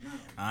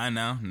I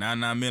know. Now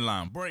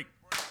midline. Break.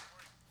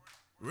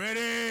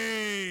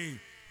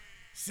 Ready.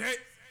 Set.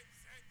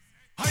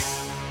 Hike.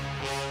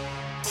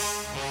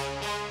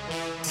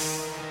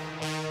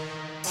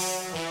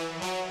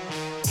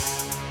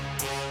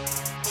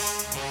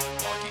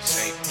 Marky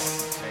Saint.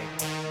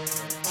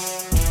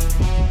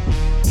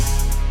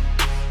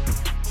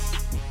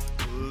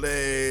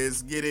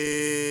 Let's get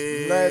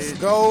it. Let's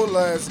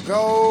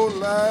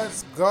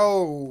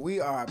go.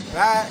 We are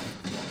back.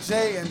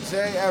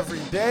 J&J every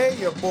day.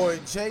 Your boy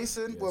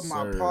Jason with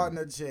my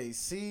partner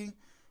JC.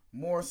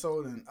 More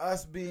so than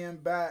us being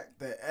back,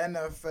 the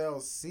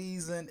NFL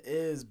season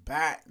is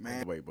back,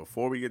 man. Wait,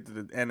 before we get to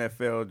the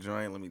NFL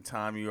joint, let me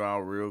time you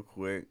out real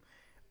quick.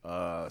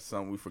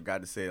 Something we forgot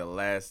to say the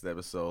last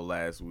episode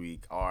last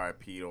week.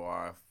 RIP to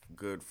our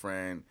good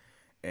friend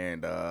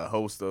and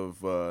host of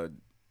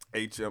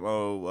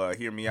HMO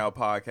Hear Me Out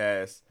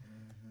podcast.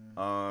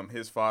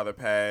 His father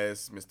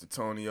passed, Mr.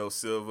 Tonio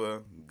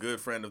Silva,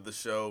 good friend of the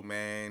show,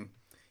 man.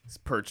 He's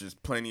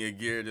purchased plenty of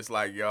gear just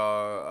like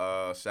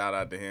y'all. Shout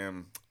out to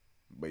him.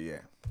 But yeah,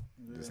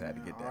 just had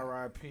to get that.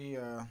 R.I.P.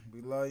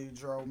 We love you,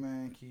 Dro,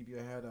 man. Keep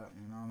your head up.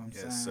 You know what I'm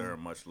saying? Yes, sir.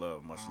 Much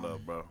love,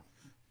 bro.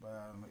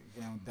 But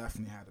again, we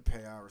definitely had to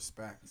pay our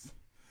respects.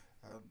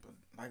 But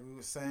like we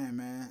were saying,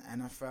 man,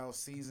 NFL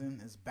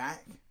season is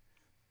back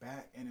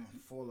and in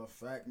full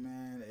effect,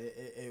 man.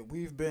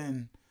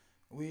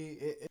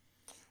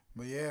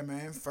 But yeah,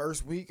 man,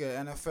 first week of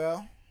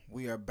NFL,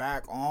 we are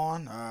back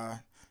on.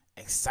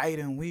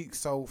 Exciting week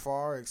so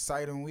far.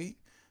 Exciting week.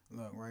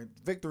 Look, right,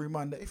 Victory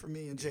Monday for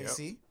me and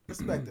JC. Yep.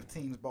 Respective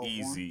teams both won.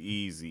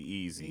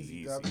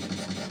 Easy. But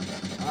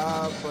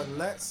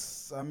we're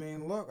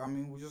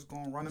just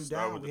going to run them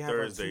down. We have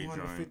Thursday a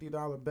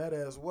 $250 bet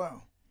as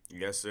well.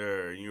 Yes,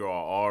 sir. You are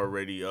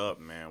already up,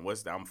 man. I'm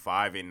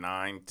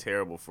 5-9,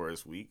 terrible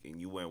first week,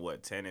 and you went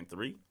what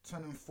 10-3?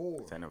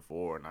 10-4.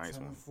 10-4, nice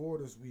one. 10-4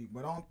 this week,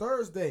 but on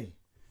Thursday,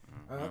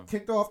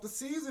 kicked off the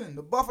season.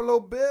 The Buffalo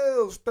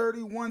Bills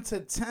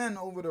 31-10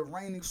 over the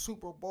reigning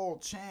Super Bowl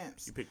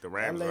champs. You picked the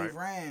Rams, LA right?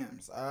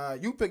 Rams.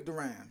 You picked the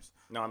Rams.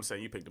 No, I'm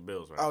saying you picked the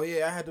Bills, right? Oh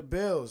yeah, I had the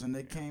Bills, and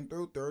they came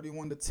through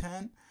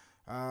 31-10.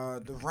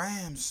 The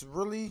Rams,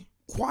 really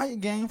quiet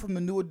game from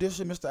the new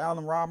addition, Mr.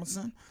 Allen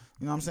Robinson.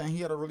 You know what I'm saying? He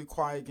had a really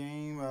quiet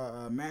game.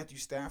 Matthew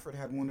Stafford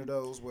had one of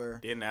those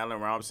where... Allen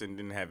Robinson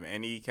didn't have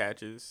any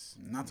catches?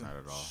 Not at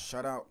all.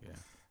 Shut out. Yeah.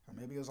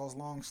 Maybe it was those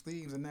long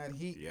sleeves and that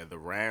heat. Yeah, the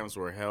Rams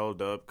were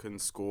held up, couldn't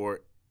score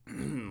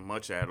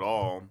much at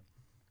all.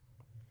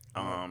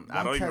 I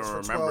don't even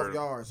remember.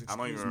 I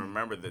don't even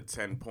remember the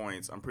 10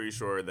 points. I'm pretty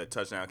sure the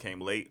touchdown came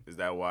late. Is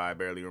that why I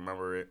barely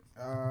remember it?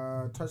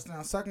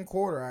 Touchdown second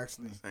quarter,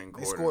 actually.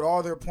 They scored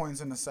all their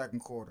points in the second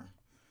quarter.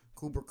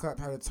 Cooper Kupp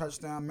had a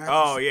touchdown.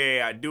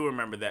 Yeah, I do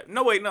remember that.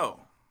 No.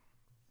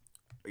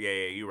 Yeah,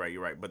 you're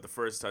right. But the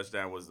first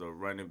touchdown was the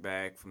running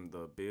back from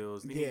the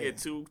Bills. Did he get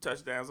 2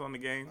 touchdowns on the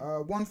game?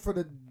 One for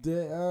the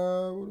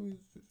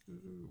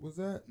what was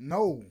that?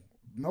 No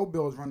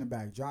Bills running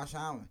back. Josh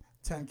Allen,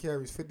 10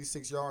 carries,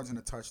 56 yards and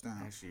a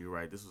touchdown. Actually, you're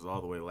right. This was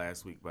all the way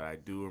last week, but I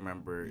do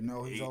remember.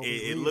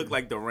 It looked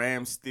like the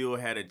Rams still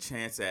had a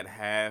chance at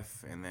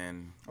half, and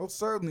then. Oh,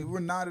 certainly, we're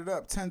knotted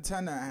up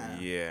 10-10 at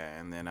half. Yeah,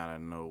 and then out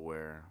of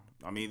nowhere.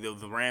 I mean,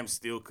 the Rams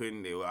still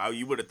couldn't.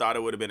 You would have thought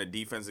it would have been a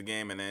defensive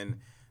game, and then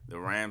the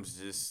Rams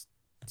just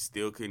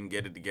still couldn't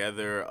get it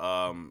together.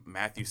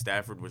 Matthew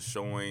Stafford was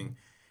showing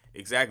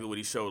exactly what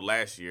he showed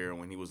last year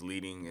when he was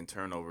leading in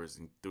turnovers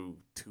and threw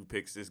 2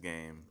 picks this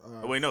game.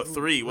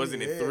 3.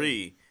 Wasn't it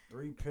 3?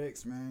 3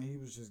 picks, man. He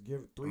was just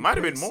giving 3 Might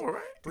have been more,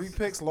 right? 3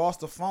 picks,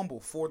 lost a fumble,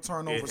 4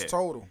 turnovers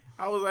total.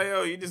 I was like,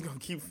 you just going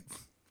to keep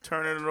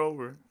turning it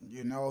over.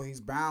 You know,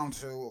 he's bound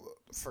to.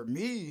 For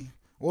me...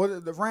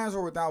 Well, the Rams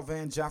were without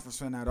Van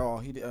Jefferson at all.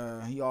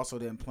 He also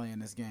didn't play in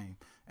this game.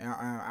 And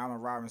Allen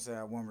Robinson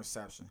had 1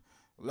 reception.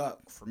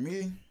 Look, for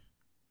me,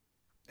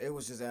 it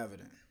was just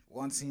evident.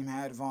 One team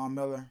had Von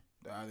Miller,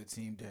 the other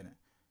team didn't.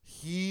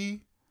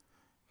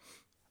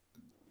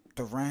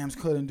 The Rams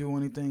couldn't do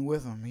anything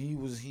with him. He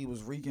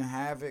was wreaking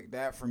havoc.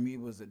 That for me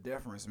was the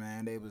difference,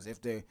 man.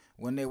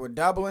 When they were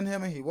doubling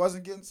him and he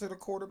wasn't getting to the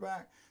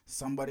quarterback,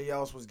 somebody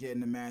else was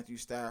getting to Matthew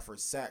Stafford,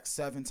 sacked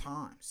 7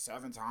 times.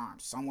 7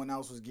 times. Someone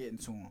else was getting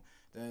to him.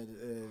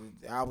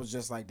 I was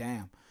just like,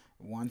 damn.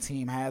 One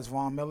team has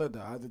Von Miller, the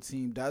other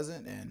team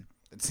doesn't. And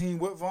the team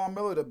with Von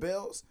Miller, the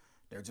Bills,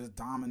 they're just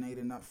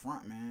dominating up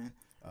front, man.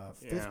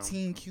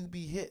 15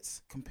 QB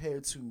hits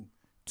compared to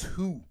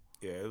 2.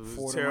 Yeah, it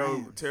was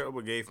a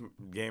terrible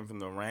game from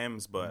the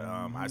Rams, but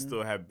I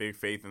still have big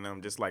faith in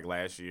them, just like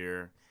last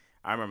year.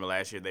 I remember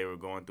last year they were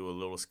going through a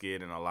little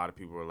skid, and a lot of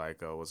people were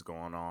like, what's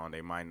going on? They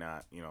might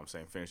not,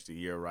 finish the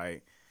year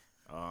right.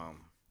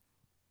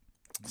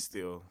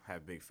 Still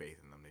have big faith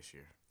in them this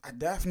year. I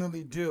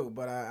definitely do,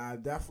 but I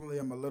definitely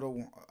am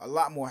a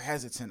lot more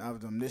hesitant of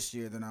them this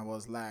year than I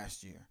was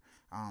last year.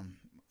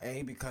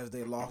 A, because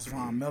they lost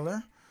Von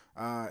Miller,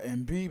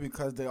 and B,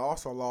 because they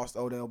also lost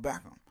Odell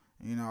Beckham.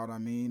 You know what I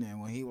mean? And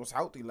when he was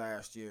healthy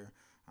last year,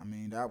 I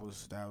mean, that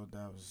was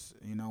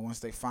once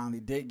they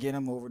finally did get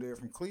him over there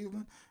from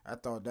Cleveland, I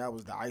thought that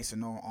was the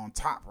icing on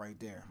top right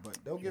there. But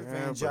they'll get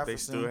Van but Jefferson. they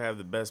still have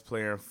the best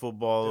player in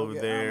football They'll over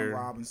get there.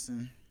 Allen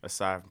Robinson.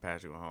 Aside from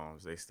Patrick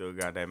Mahomes, they still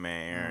got that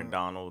man Aaron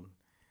Donald.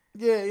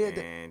 Yeah.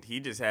 And he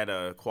just had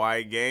a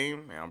quiet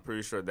game, and I'm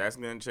pretty sure that's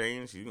going to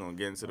change. He's going to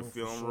get into the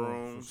film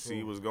room,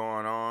 see what's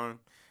going on.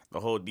 The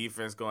whole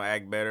defense going to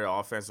act better.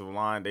 Offensive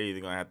line, they either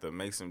going to have to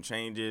make some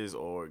changes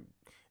or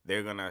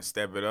they're going to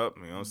step it up.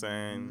 You know what I'm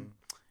saying?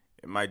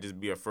 It might just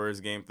be a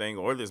first game thing,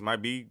 or this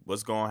might be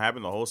what's going to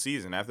happen the whole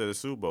season after the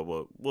Super Bowl,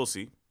 but we'll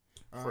see.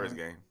 First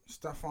game.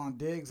 Stephon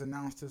Diggs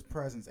announced his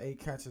presence. 8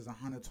 catches,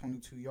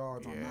 122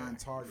 yards on 9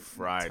 targets.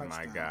 Fried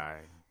my guy.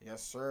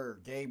 Yes, sir.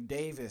 Gabe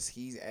Davis.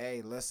 He's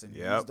he's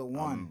the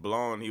one. I'm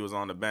blown he was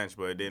on the bench,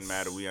 but it didn't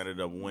matter. We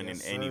ended up winning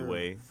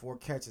anyway. 4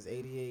 catches,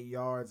 88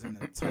 yards, and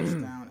a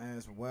touchdown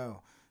as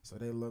well. So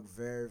they look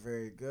very,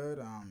 very good.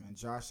 And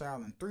Josh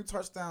Allen, 3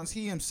 touchdowns.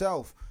 He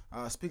himself,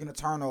 speaking of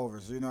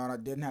turnovers, I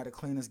didn't have to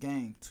clean his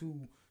game.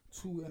 Two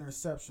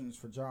interceptions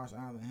for Josh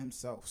Allen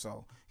himself.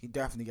 So he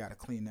definitely got to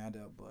clean that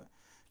up. But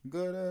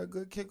good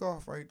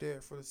kickoff right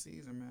there for the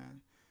season,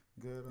 man.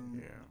 Good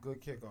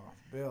kickoff.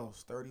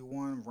 Bills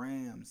 31,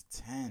 Rams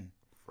 10.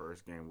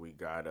 First game we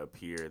got up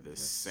here, the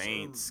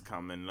Saints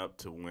coming up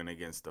to win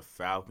against the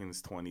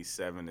Falcons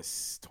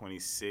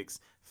 27-26.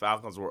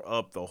 Falcons were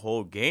up the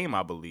whole game,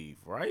 I believe,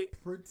 right?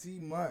 Pretty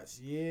much,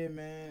 yeah,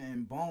 man.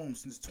 And boom,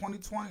 since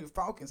 2020, the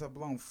Falcons have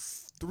blown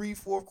 3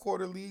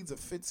 fourth-quarter leads of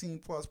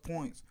 15-plus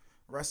points.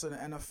 The rest of the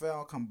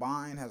NFL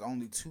combined has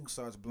only 2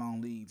 such blown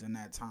leads in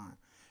that time.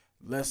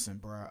 Listen,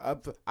 bro,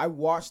 I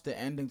watched the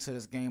ending to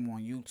this game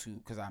on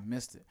YouTube because I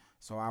missed it.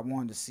 So I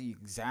wanted to see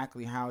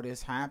exactly how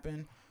this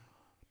happened.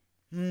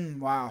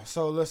 Wow.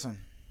 So listen,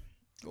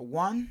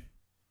 one,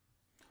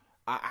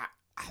 I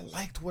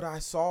liked what I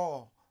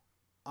saw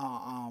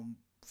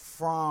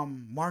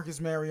from Marcus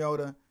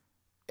Mariota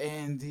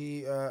and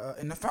the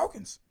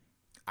Falcons.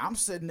 I'm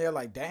sitting there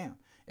like, damn,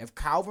 if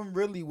Calvin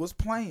Ridley was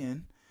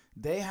playing,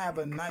 they have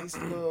a nice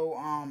little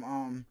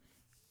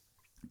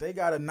they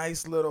got a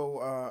nice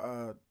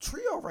little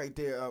trio right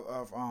there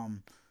of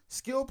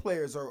skill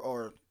players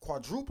or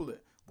quadruple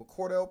it with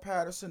Cordell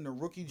Patterson, the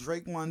rookie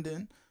Drake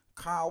London,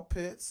 Kyle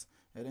Pitts,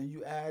 and then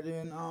you add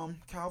in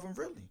Calvin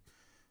Ridley.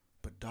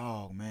 But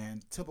dog,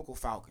 man, typical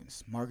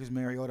Falcons. Marcus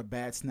Mariota,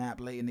 bad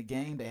snap late in the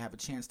game. They have a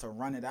chance to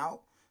run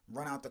out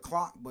the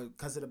clock, but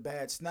because of the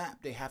bad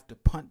snap, they have to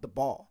punt the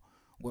ball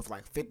with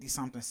like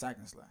 50-something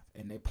seconds left.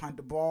 And they punt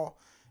the ball,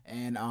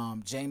 and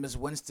Jameis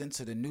Winston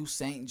to the new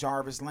Saint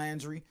Jarvis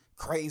Landry,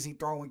 crazy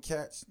throw and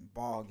catch,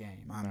 ball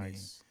game. I mean,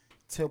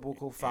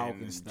 typical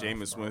Falcons stuff.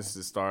 Jameis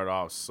Winston started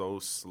off so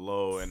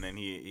slow, and then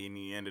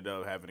he ended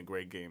up having a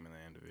great game in the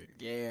end of it.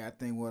 Yeah, I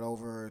think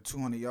over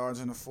 200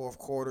 yards in the fourth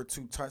quarter,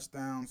 2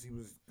 touchdowns. He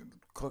was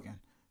cooking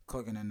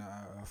in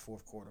the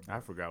fourth quarter. I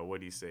forgot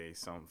what he said.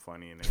 Something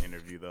funny in the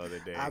interview the other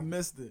day. I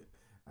missed it.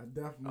 I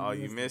definitely. Oh,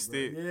 you missed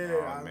it?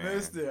 Yeah, I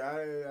missed it.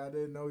 I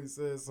didn't know he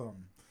said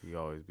something. He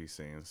always be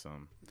saying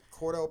something.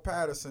 Cordell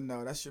Patterson,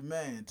 though, that's your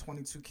man.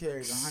 22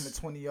 carries,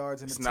 120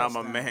 yards in the touchdown. It's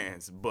not my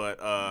man's,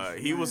 but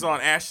he was on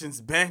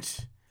Ashton's bench,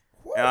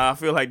 and I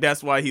feel like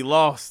that's why he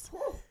lost.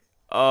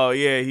 Oh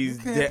yeah, he's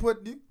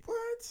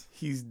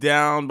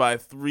down by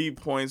 3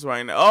 points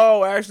right now.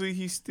 Oh, actually,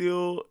 he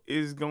still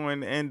is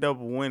going to end up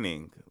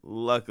winning.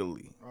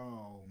 Luckily.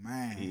 Oh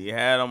man. He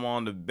had him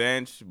on the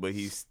bench, but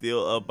he's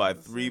still up by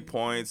 3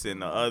 points,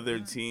 and the other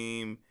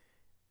team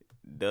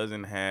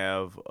doesn't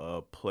have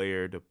a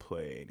player to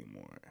play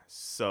anymore.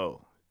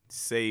 So,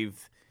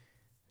 saved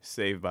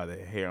by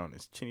the hair on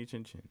his chinny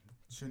chin chin.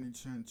 Chinny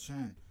chin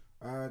chin.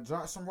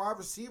 Some wide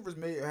receivers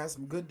had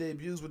some good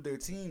debuts with their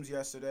teams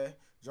yesterday.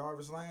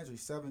 Jarvis Landry,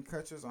 7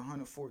 catches,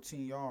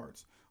 114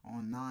 yards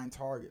on 9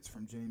 targets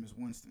from Jameis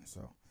Winston.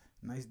 So,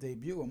 nice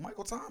debut. And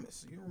Michael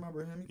Thomas, you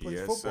remember him? He plays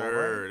football,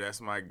 sir. Right? That's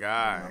my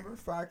guy. Remember?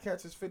 5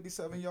 catches,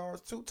 57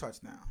 yards, 2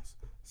 touchdowns.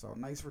 So,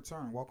 nice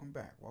return. Welcome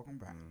back.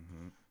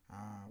 Mm-hmm.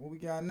 What we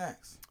got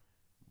next?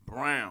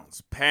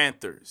 Browns,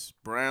 Panthers.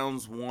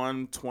 Browns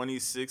won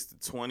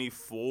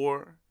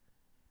 26-24.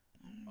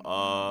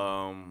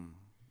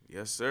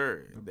 Yes,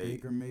 sir. The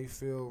Baker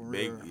Mayfield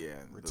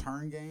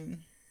return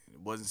game. It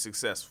wasn't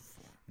successful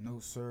for him. No,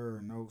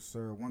 sir.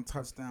 1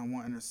 touchdown,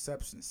 1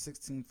 interception,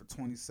 16 for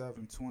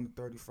 27,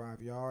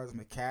 235 yards.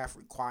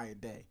 McCaffrey,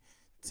 quiet day.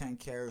 10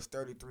 carries,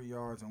 33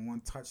 yards, and 1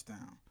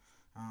 touchdown.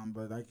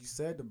 But like you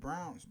said, the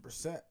Browns,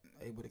 Brissett,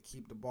 able to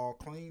keep the ball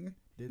clean,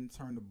 didn't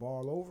turn the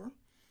ball over,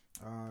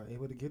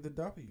 able to get the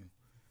W.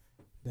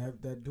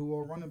 That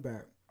duo running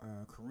back,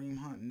 Kareem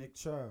Hunt, Nick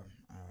Chubb,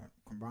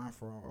 combined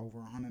for over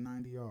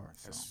 190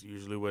 yards. So. That's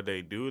usually what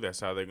they do. That's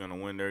how they're going to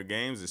win their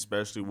games,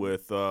 especially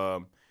with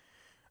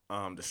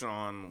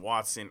Deshaun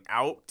Watson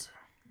out.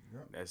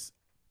 Yep. That's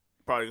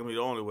probably going to be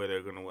the only way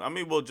they're going to win. I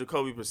mean, well,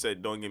 Jacoby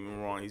Brissett, don't get me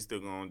wrong, he's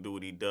still going to do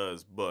what he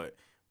does, but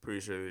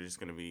pretty sure they're just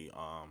going to be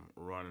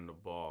running the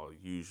ball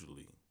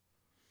usually.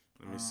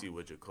 Let me see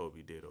what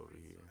Jacoby did over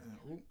here.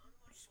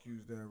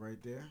 Excuse that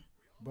right there.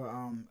 But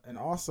and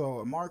also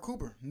Amari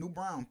Cooper, new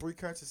Brown, 3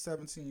 catches,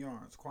 17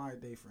 yards.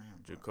 Quiet day for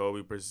him.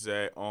 Jacoby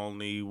Brissett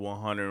only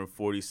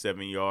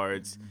 147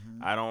 yards.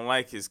 Mm-hmm. I don't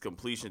like his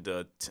completion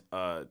to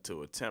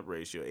attempt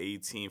ratio,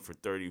 18 for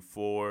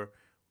 34.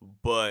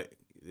 But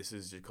this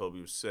is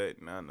Jacoby Brissett,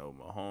 and I know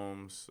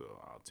Mahomes, so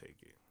I'll take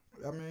it.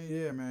 I mean,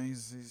 yeah, man,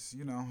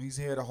 he's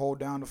here to hold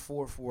down the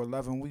fort for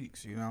 11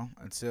 weeks,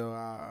 until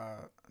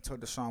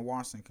Deshaun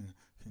Watson can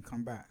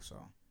come back.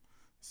 So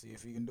see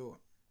if he can do it.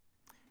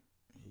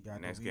 He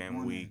got Next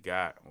game we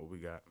got. What we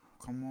got?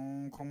 Come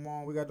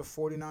on. We got the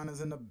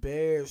 49ers and the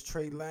Bears.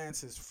 Trey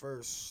Lance's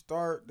first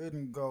start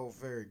didn't go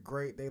very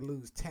great. They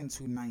lose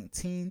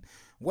 10-19.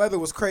 Weather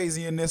was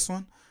crazy in this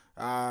one.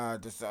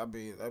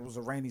 It was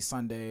a rainy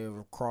Sunday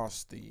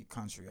across the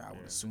country, I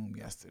would assume,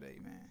 yesterday,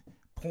 man.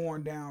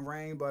 Pouring down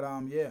rain, but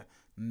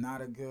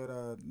not a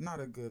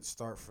good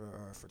start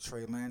for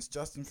Trey Lance.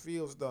 Justin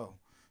Fields though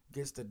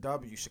gets the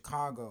W.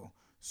 Chicago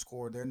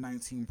scored their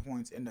 19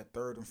 points in the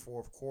third and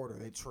fourth quarter.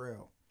 They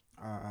trailed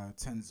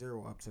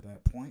 10-0 up to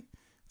that point.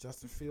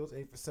 Justin Fields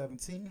 8 for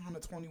 17,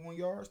 121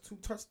 yards, 2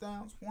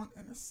 touchdowns, 1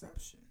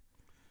 interception.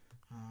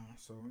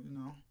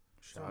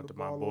 Shout out to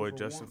my boy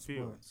Justin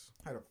Fields.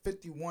 Had a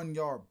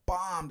 51-yard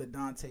bomb to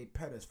Dante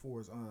Pettis for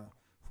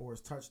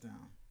his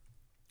touchdown.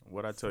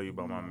 What I tell you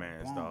about my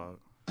man's dog?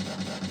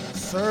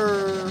 Yes,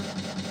 sir.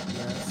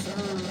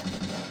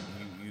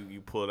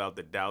 You pulled out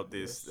the doubt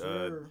this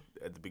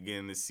at the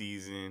beginning of the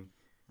season.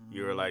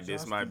 You were like,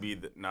 this might be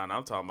the. Nah,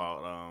 I'm talking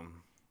about.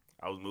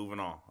 I was moving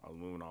on.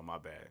 My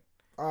bad.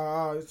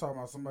 You're talking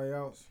about somebody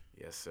else?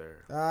 Yes,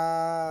 sir.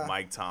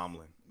 Mike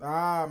Tomlin.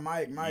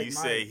 Mike. You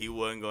say he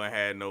wasn't gonna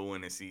have no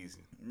winning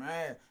season.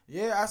 Man,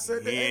 yeah, I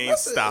said that. He ain't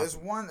stopping. It's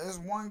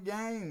one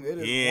game. It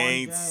is he one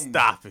ain't game.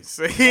 stopping.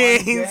 So he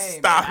ain't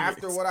stopping.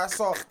 After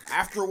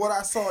what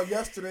I saw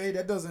yesterday,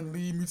 that doesn't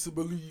lead me to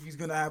believe he's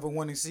gonna have a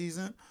winning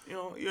season.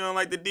 You don't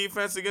like the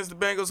defense against the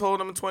Bengals holding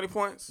them in 20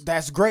 points?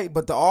 That's great,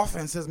 but the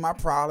offense is my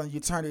problem.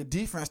 The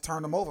defense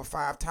turned them over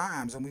 5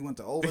 times, and we went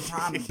to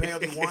overtime and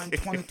barely won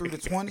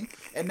 23-20.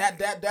 And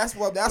that's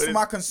what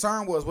my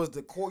concern was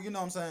the core. You know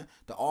what I'm saying?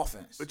 The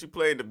offense. But you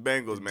played the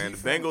Bengals, man.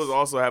 Defense. The Bengals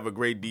also have a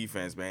great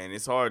defense, man.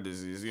 It's hard to,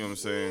 you know what I'm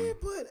saying? Yeah,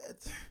 but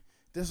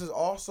this is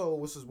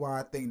why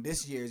I think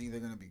this year is either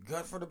going to be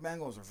good for the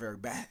Bengals or very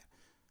bad.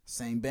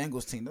 Same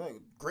Bengals team. They're like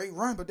a great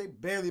run, but they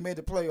barely made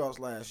the playoffs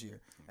last year.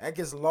 That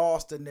gets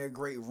lost in their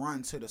great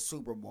run to the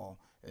Super Bowl.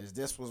 As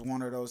this was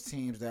one of those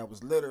teams that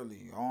was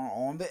literally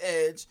on the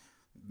edge,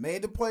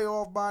 made the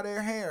playoff by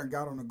their hair, and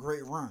got on a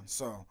great run.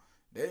 So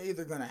they're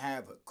either going to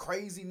have a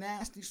crazy,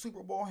 nasty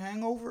Super Bowl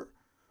hangover,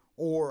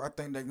 or I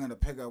think they're going to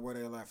pick up where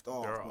they left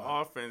off. Their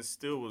offense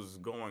still was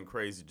going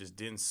crazy, just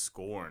didn't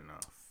score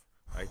enough.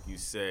 Like you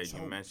said,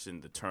 you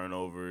mentioned the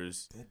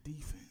turnovers. That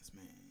defense,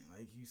 man.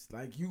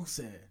 Like you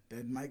said,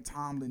 that Mike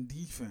Tomlin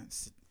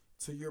defense.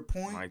 To your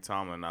point, Mike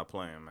Tomlin not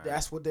playing, man.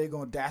 That's what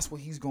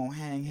he's gonna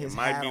hang his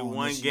hat on. It might be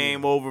one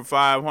game year. Over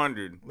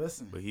 500.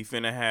 Listen, but he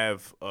finna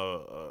have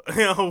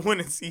a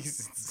winning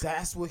season.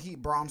 That's what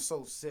I'm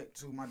so sick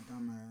too. My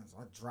dumb ass.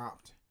 I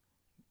dropped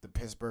the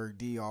Pittsburgh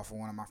D off of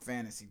one of my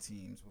fantasy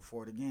teams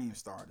before the game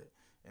started,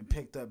 and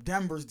picked up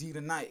Denver's D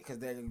tonight because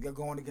they're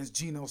going against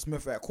Geno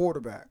Smith at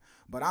quarterback.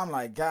 But I'm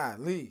like,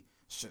 golly,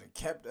 should have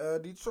kept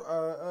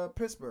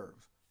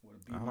Pittsburgh's.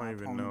 I don't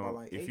even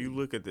know. If you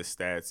look at the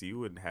stats, you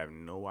would have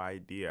no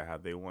idea how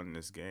they won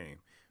this game.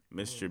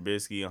 Mr.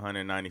 Trubisky,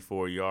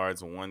 194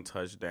 yards, 1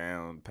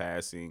 touchdown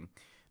passing.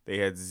 They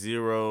had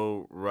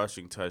 0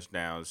 rushing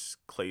touchdowns.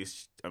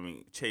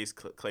 Chase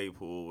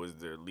Claypool was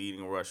their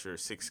leading rusher,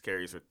 6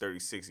 carries for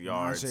 36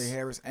 yards. Najee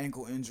Harris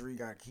ankle injury,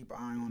 got to keep an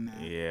eye on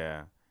that.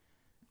 Yeah.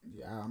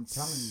 Yeah, I'm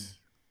telling you.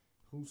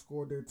 Who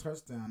scored their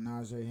touchdown?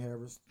 Najee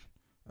Harris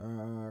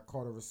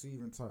caught a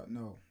receiving touchdown.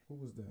 No, who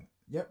was that?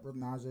 Yep,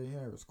 Najee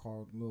Harris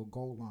called a little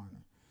goal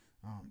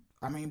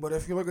liner. But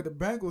if you look at the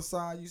Bengals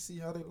side, you see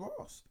how they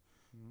lost.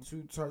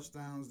 2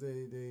 touchdowns,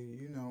 they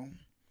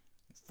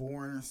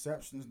 4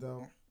 interceptions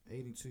though.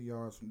 82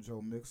 yards from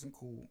Joe Mixon,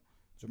 cool.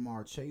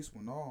 Jamar Chase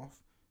went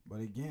off, but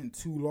again,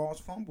 2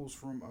 lost fumbles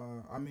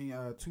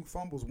 2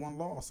 fumbles, 1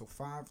 loss, so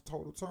 5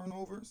 total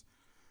turnovers.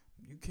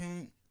 You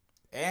can't.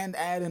 And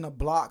add in a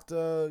blocked,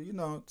 to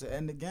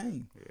end the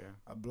game. Yeah.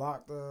 A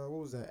blocked, what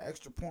was that,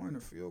 extra point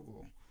or field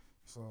goal.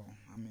 So,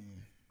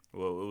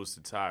 Well, it was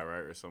the tie, right,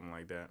 or something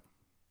like that?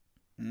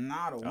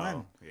 Not a win.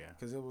 Oh, yeah.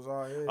 Because it was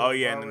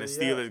already. And then the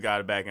Steelers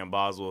got it back in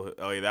Boswell.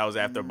 Oh, yeah, that was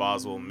after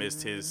Boswell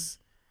missed his.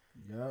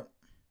 Yep.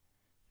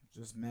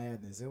 Just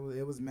madness.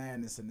 It was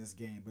madness in this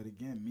game. But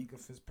again, Minka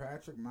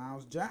Fitzpatrick,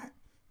 Miles Jack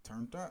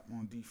turned up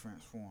on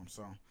defense for him.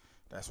 So,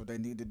 that's what they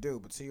need to do.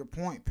 But to your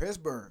point,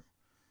 Pittsburgh.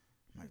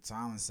 Mike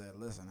Tomlin said,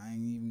 "Listen, I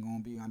ain't even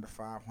gonna be under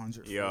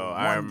 500."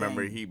 I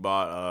remember he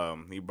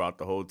brought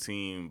the whole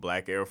team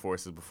black Air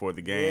Forces before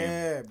the game.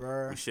 Yeah,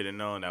 bro. We should have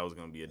known that was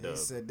gonna be a dub. He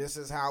said, "This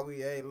is how we.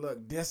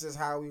 This is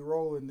how we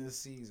roll in this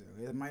season.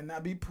 It might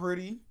not be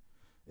pretty,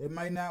 it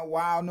might not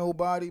wow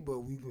nobody, but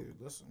we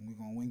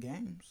gonna win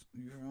games.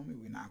 You feel me?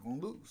 We're not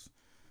gonna lose."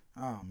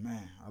 Oh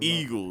man,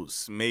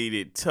 Eagles made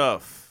it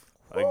tough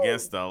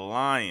against the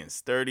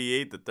Lions,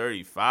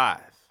 38-35.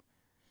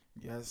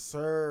 Yes,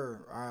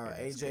 sir.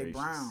 Goodness AJ gracious.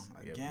 Brown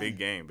again. Yeah, big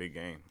game, big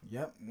game.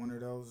 Yep, one of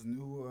those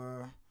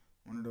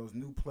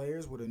new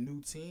players with a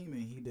new team,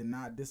 and he did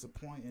not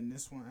disappoint in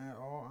this one at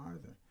all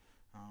either.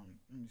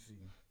 Let me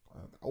see.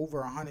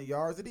 Over 100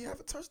 yards. Did he have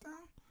a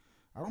touchdown?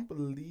 I don't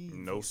believe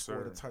he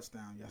scored a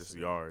touchdown yesterday. Just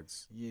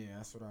yards. Yeah,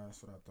 that's what I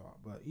thought.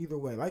 But either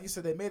way, like you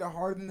said, they made it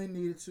harder than they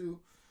needed to.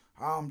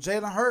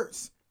 Jalen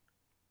Hurts,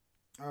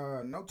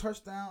 no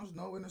touchdowns,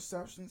 no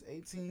interceptions,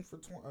 18 for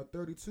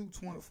 32,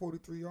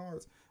 243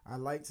 yards. I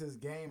liked his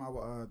game.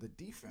 The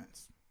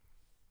defense.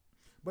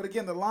 But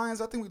again, the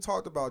Lions, I think we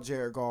talked about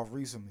Jared Goff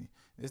recently.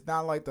 It's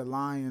not like the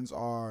Lions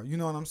are, you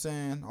know what I'm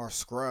saying, are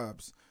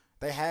scrubs.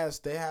 They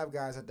have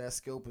guys at that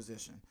skill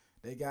position.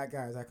 They got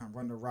guys that can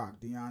run the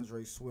rock.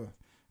 DeAndre Swift,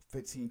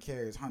 15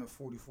 carries,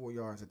 144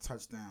 yards, a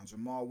touchdown.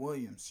 Jamal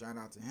Williams, shout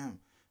out to him.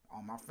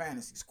 On my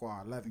fantasy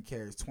squad, 11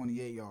 carries,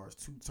 28 yards,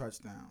 2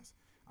 touchdowns.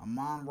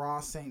 Amon-Ra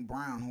St.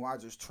 Brown, who I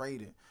just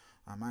traded.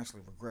 I'm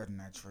actually regretting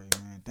that trade,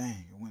 man.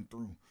 Dang, it went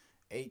through.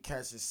 8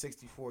 catches,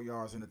 64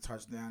 yards, and a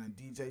touchdown. And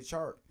DJ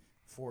Chark,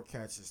 4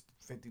 catches,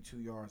 52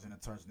 yards, and a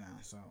touchdown.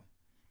 So,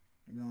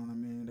 you know what I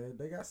mean?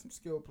 They got some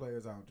skilled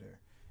players out there.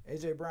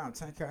 A.J. Brown,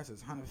 10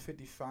 catches,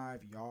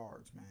 155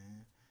 yards,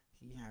 man.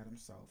 He had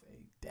himself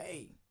a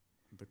day.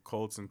 The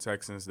Colts and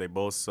Texans, they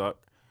both suck.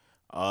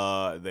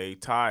 They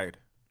tied.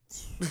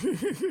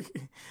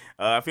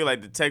 I feel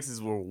like the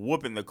Texans were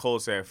whooping the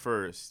Colts at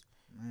first.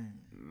 Man.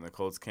 And the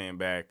Colts came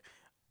back.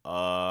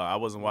 I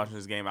wasn't watching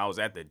this game. I was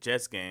at the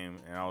Jets game,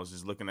 and I was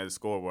just looking at the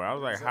scoreboard. I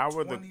was like, how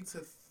are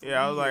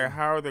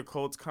the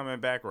Colts coming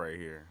back right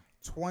here?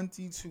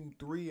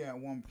 20-3 at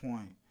one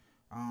point.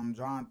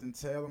 Jonathan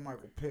Taylor,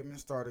 Michael Pittman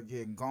started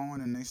getting going,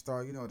 and they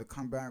started, the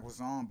comeback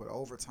was on, but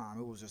overtime,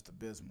 it was just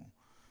abysmal.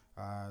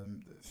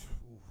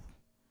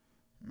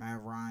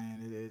 Matt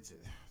Ryan,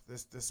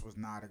 this was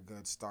not a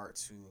good start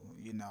to,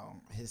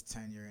 his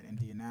tenure in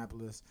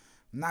Indianapolis.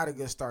 Not a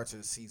good start to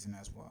the season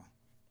as well.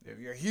 If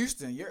you're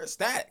Houston, you're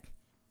ecstatic.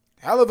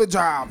 Hell of a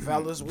job,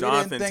 fellas.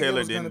 Jonathan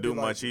Taylor didn't do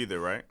much either,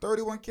 right?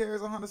 31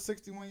 carries,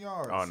 161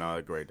 yards. Oh, no,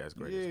 that's great. That's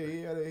great. Yeah,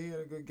 he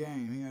had a good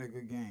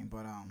game.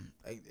 But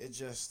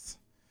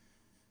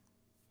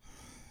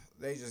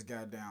they just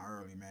got down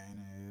early,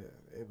 man.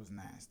 It was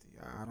nasty.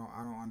 I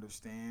don't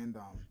understand.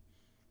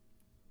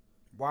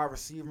 Wide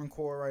receiving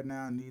core right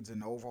now needs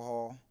an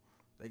overhaul.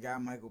 They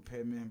got Michael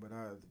Pittman, but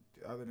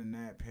other than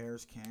that,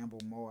 Paris Campbell,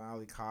 Mo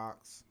Alley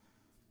Cox,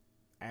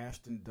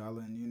 Ashton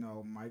Dulin,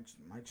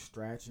 Mike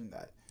Strachan.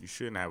 You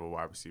shouldn't have a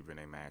wide receiver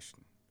named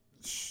Ashton.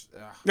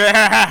 Listen,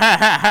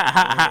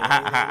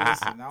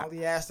 all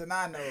the Ashton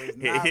I know is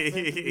not fit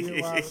to be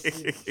a wide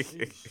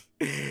receiver.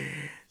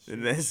 The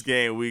next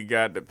game, we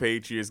got the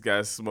Patriots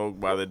got smoked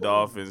by the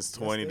Dolphins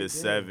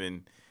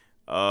 20-7.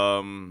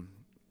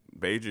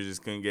 Patriots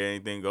just couldn't get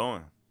anything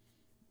going.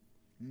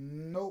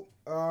 Nope.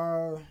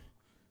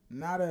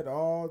 Not at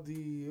all.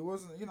 It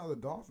wasn't, the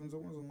Dolphins, it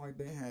wasn't like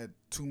they had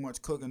too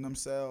much cooking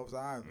themselves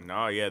either.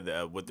 No,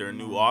 yeah, with their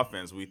new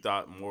offense, we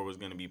thought more was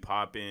going to be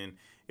popping.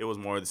 It was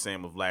more the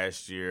same of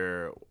last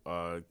year,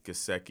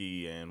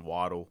 Gesicki and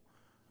Waddle.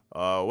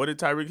 What did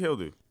Tyreek Hill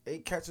do?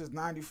 8 catches,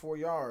 94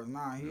 yards. He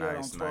had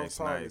on 12 targets.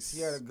 Nice.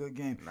 He had a good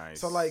game. Nice.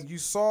 So,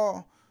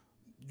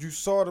 you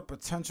saw the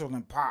potential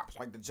in pops.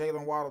 Like the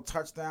Jalen Waddle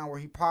touchdown where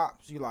he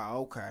pops, you like,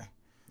 okay.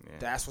 Yeah.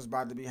 That's what's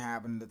about to be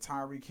happening. The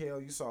Tyreek Hill,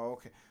 you saw,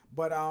 okay.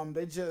 But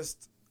they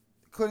just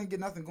couldn't get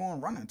nothing going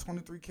running.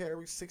 23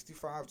 carries,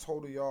 65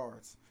 total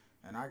yards.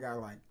 And I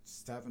got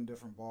 7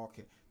 different ball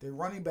kits. Their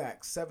running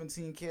back,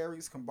 17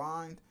 carries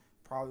combined.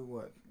 Probably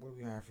what do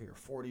we have here?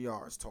 40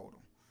 yards total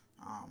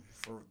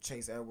for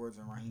Chase Edwards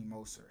and Raheem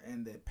Mostert.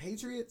 And the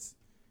Patriots,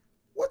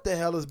 what the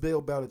hell is Bill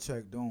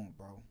Belichick doing,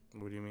 bro?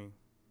 What do you mean?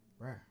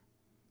 Right.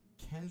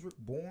 Kendrick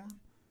Bourne,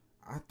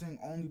 I think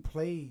only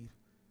played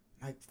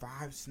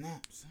 5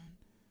 snaps.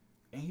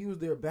 And he was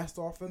their best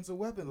offensive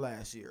weapon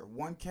last year.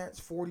 1 catch,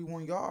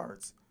 41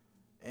 yards.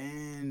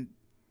 And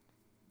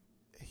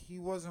he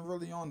wasn't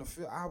really on the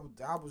field. I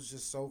was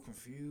just so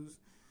confused.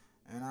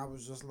 And I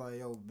was just like,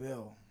 yo,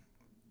 Bill,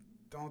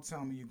 don't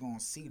tell me you're going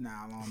to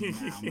senile on me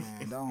now,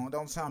 man.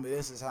 Don't tell me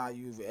this is how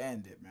you've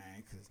ended,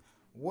 man. Because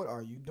what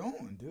are you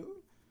doing, dude?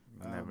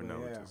 You never know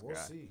with this guy.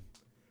 See.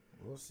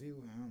 We'll see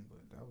with him,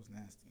 but that was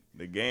nasty.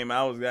 The game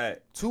I was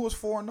at. 2 was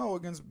 4-0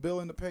 against Bill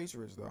and the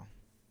Patriots, though.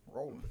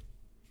 Rolling.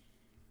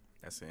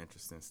 That's an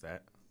interesting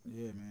stat.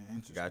 Yeah, man.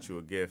 Interesting. Got you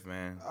a gift,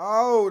 man.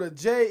 Oh, the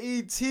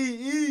Jets.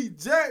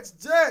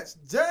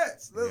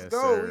 Let's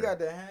go. Sir. We got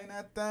to hang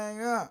that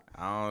thing up.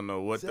 I don't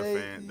know what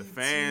the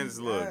fans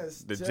look.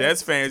 The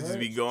Jets fans just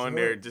be going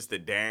there just to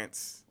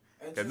dance.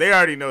 Because they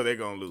already know they're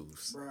going to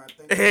lose. Bro,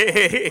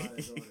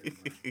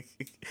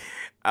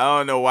 I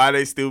don't know why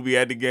they still be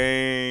at the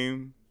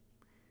game.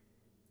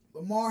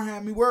 Lamar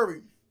had me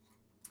worried.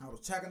 I was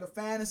checking the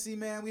fantasy,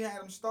 man. We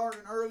had him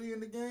starting early in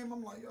the game.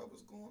 I'm like, yo,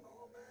 what's going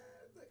on, man?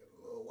 It's taking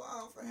a little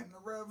while for him to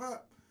rev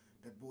up.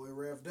 That boy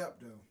revved up,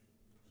 though.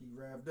 He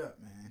revved up,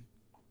 man.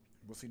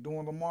 Was he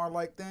doing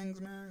Lamar-like things,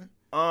 man?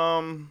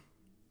 I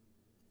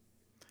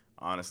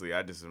Honestly,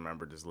 I just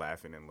remember just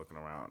laughing and looking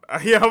around. I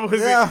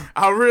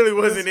really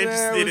wasn't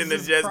interested in the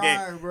Jets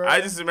game. Bro.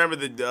 I just remember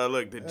the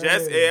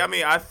Jets. I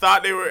mean, I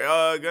thought they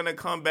were gonna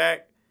come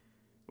back,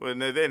 but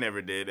they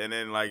never did. And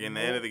then, like in the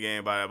end of the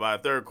game, by the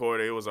third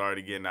quarter, it was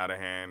already getting out of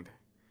hand.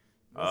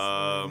 So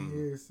I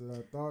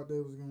thought they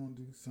was gonna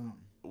do something.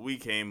 We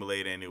came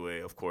late anyway,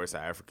 of course,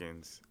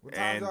 Africans. What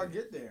time did y'all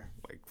get there?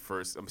 Like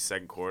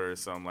second quarter or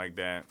something like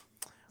that.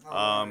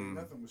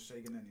 Nothing was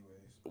shaking anyways.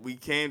 We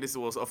came to,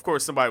 well, of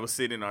course, somebody was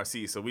sitting in our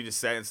seat, so we just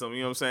sat in some, you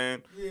know what I'm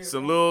saying? Yeah,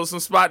 some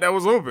spot that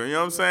was open, you know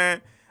what I'm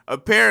saying?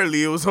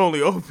 Apparently, it was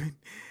only open.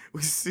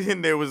 We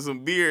sitting there with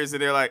some beers,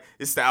 and they're like,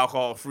 it's the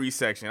alcohol-free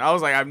section. I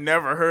was like, I've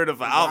never heard of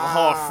an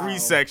alcohol-free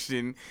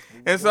section.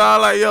 And so I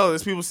was like, yo,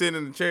 there's people sitting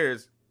in the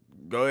chairs.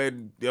 Go ahead, you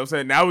know what I'm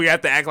saying? Now we have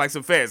to act like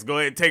some feds. Go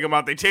ahead and take them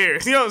out their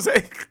chairs. You know what I'm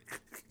saying?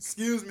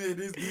 Excuse me,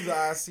 these are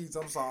our seats.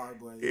 I'm sorry,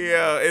 but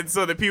yeah. And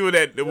so the people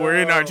that were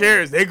in our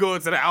chairs, they go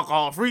into the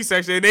alcohol-free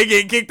section and they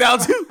get kicked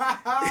out too. They're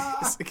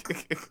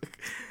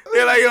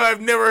like, yo, I've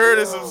never heard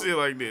of some shit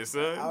like this,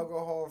 son.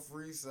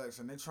 Alcohol-free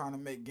section. They trying to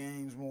make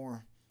games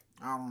more.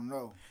 I don't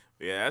know.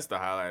 Yeah, that's the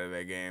highlight of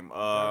that game.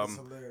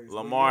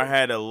 Lamar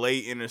had a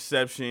late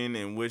interception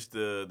in which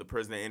the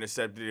person that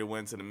intercepted it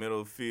went to the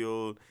middle of the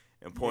field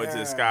and pointed to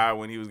the sky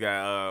when the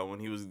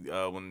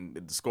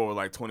score was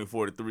like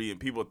 24-3, and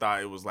people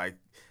thought it was like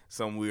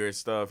some weird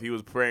stuff. He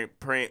was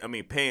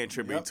paying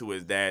tribute to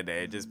his dad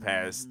that had just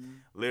passed.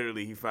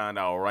 Literally, he found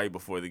out right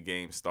before the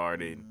game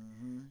started.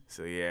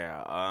 So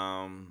yeah.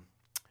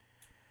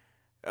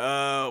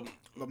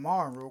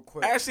 Lamar, real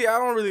quick. Actually, I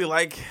don't really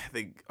like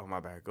the. Oh my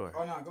bad. Go ahead.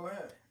 Oh no, go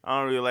ahead. I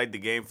don't really like the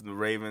game from the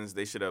Ravens.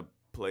 They should have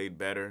played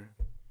better.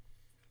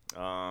 It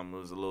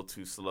was a little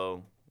too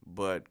slow.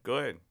 But go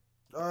ahead.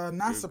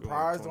 Not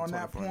surprised on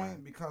that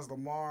point because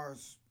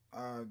Lamar's,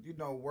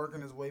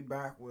 working his way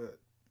back with,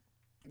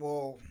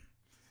 the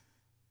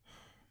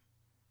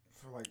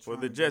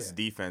Jets'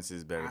 defense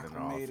is better than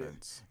our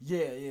offense.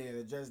 Yeah,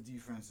 the Jets'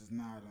 defense is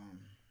not,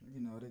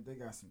 they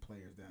got some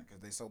players there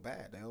because they so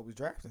bad. They always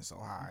drafting so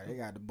high. They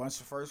got a bunch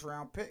of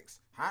first-round picks,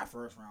 high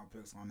first-round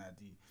picks on that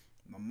D.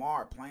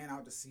 Lamar playing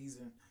out the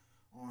season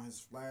on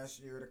his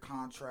last year of the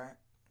contract.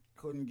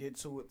 Couldn't get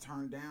to it,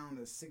 turned down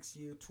the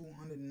 6-year,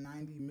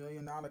 $290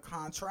 million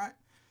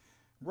contract.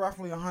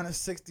 Roughly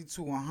 $160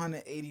 to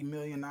 $180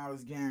 million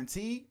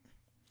guaranteed.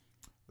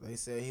 They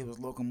said he was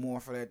looking more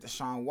for that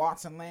Deshaun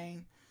Watson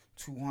lane.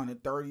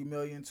 $230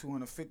 million,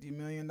 $250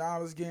 million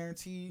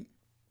guaranteed.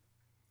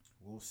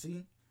 We'll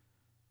see.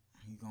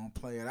 He's going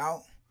to play it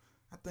out.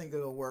 I think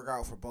it'll work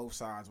out for both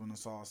sides when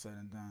it's all said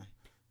and done.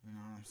 You know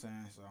what I'm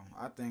saying? So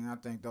I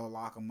think they'll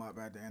lock him up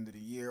at the end of the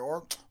year,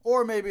 or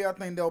maybe I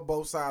think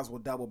both sides will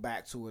double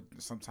back to it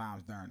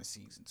sometimes during the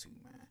season too,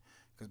 man.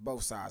 Because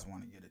both sides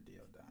want to get a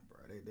deal done,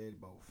 bro.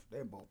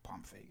 They're both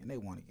pump faking. They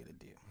want to get a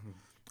deal.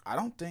 I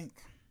don't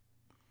think.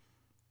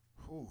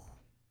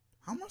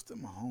 How much did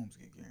Mahomes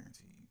get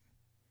guaranteed?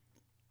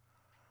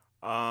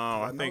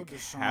 I think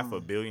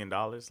 $500 million,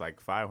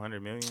 like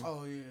 $500 million.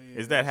 Oh yeah.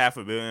 Is that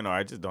 $500 million, or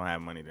I just don't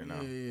have money to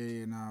know?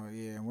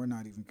 Yeah. We're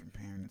not even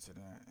comparing it to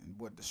that. And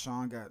what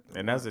Deshaun got,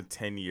 and that's a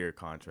 10-year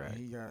contract.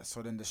 He got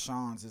then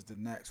Deshaun's is the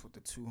next with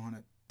the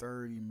 $230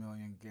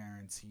 million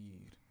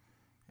guaranteed,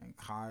 and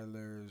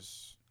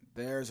Kyler's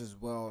theirs as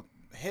well.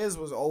 His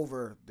was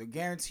over. The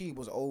guarantee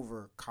was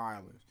over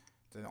Kyler's.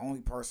 The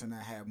only person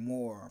that had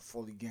more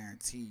fully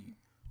guaranteed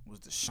was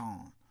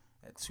Deshaun.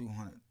 At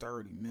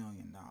 $230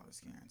 million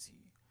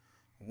guaranteed.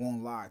 I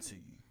won't lie to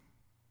you.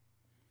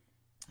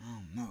 I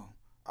don't know.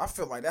 I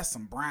feel like that's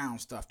some Brown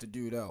stuff to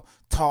do, though.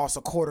 Toss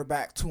a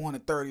quarterback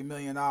 $230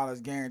 million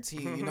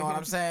guaranteed. You know what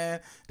I'm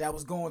saying? That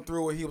was going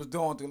through what he was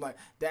going through. Like,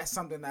 that's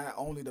something that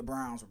only the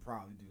Browns would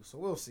probably do. So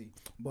we'll see.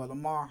 But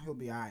Lamar, he'll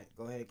be all right.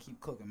 Go ahead, keep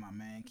cooking, my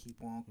man. Keep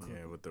on cooking.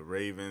 Yeah, with the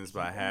Ravens,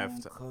 by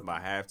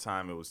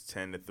halftime, it was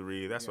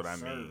 10-3. That's what I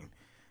mean.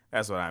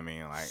 That's what I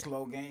mean. Like,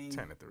 slow game.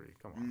 10-3.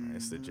 Come on, man.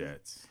 It's the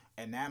Jets.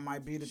 And that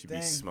might be the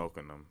thing. Be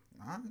smoking them.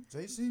 All right,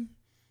 JC.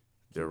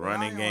 The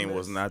running game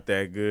was not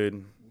that good.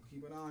 We'll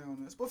keep an eye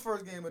on this. But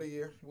first game of the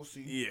year, we'll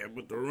see. Yeah,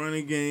 but the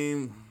running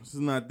game is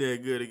not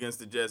that good against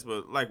the Jets.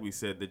 But like we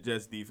said, the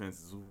Jets'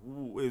 defense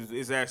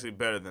is actually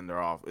better than their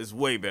offense. It's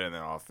way better than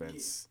their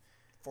offense.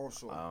 Yeah, for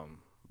sure.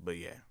 But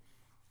yeah,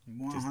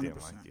 100%. Just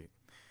didn't like it.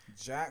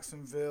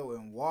 Jacksonville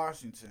and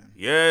Washington.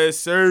 Yes,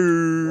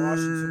 sir.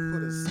 Washington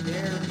put a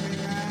scare in me,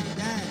 man.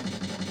 Dang.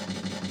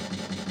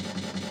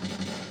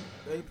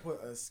 They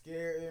put a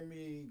scare in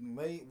me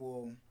late.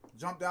 Well,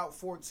 jumped out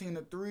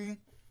 14-3.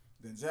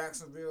 Then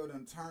Jacksonville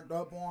then turned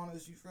up on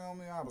us. You feel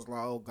me? I was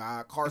like, oh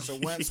God. Carson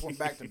Wentz went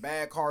back to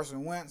bad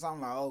Carson Wentz. I'm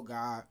like, oh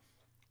God.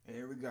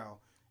 Here we go.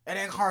 And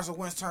then Carson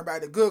Wentz turned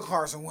back to good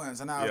Carson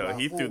Wentz. And I was like,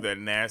 he threw the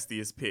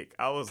nastiest pick.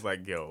 I was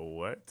like, yo,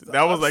 what?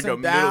 That was like a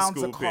middle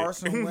school pick.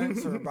 Carson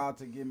Wentz are about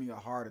to give me a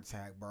heart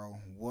attack, bro.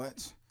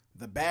 What?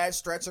 The bad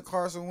stretch of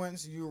Carson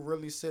Wentz, you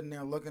really sitting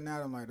there looking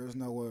at him like, there's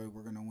no way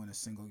we're going to win a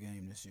single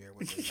game this year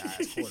with this guy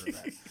as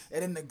quarterback.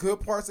 And then the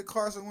good parts of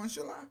Carson Wentz,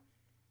 you're like,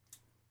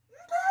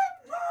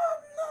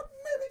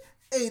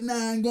 maybe.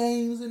 8-9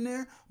 games in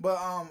there. But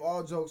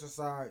all jokes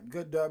aside,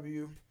 good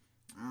W.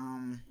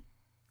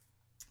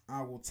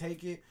 I will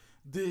take it.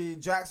 The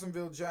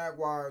Jacksonville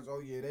Jaguars, oh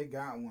yeah, they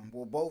got one.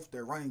 Well, both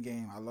their running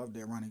game. I love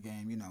their running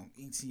game. You know,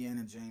 ETN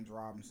and James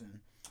Robinson.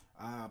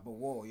 But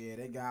whoa, yeah,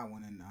 they got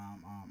one. And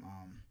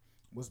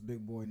what's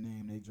big boy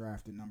name? They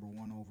drafted number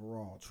 1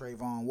 overall,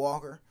 Trayvon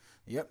Walker.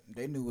 Yep,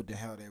 they knew what the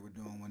hell they were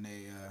doing when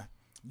they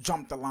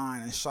jumped the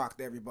line and shocked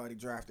everybody,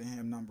 drafting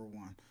him number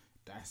 1.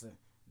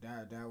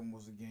 That one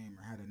was a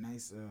gamer. Had a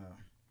nice.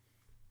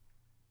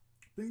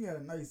 I think he had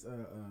a nice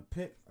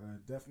pick.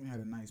 Definitely had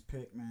a nice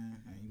pick, man.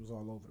 And he was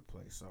all over the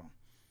place. So,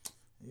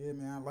 yeah,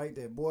 man, I like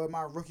that. Boy,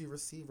 my rookie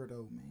receiver,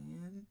 though,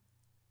 man.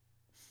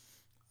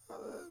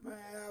 Man,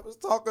 I was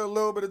talking a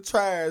little bit of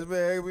trash,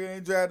 man. We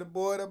ain't drafted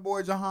that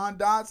boy Jahan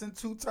Dotson,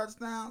 2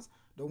 touchdowns.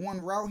 The one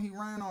route he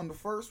ran on the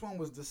first one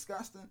was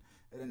disgusting.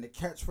 And then the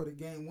catch for the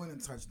game-winning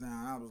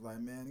touchdown, I was like,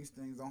 man, these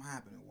things don't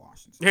happen in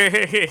Washington.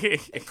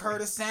 And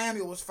Curtis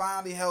Samuel was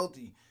finally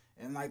healthy.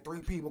 And, like, 3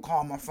 people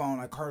called my phone,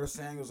 like, Curtis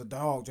Samuel's a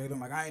dog. Jaden,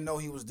 like, I didn't know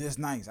he was this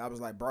nice. I was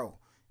like, bro,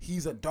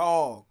 he's a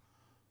dog.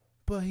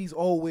 But he's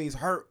always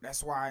hurt.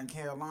 That's why in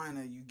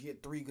Carolina you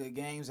get 3 good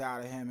games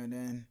out of him, and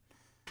then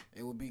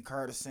it would be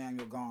Curtis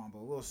Samuel gone.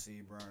 But we'll see,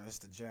 bro. It's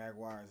the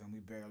Jaguars, and we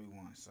barely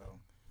won. So,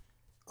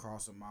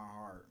 crossing my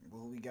heart. But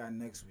who we got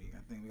next week? I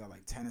think we got,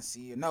 like,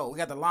 Tennessee. No, we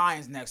got the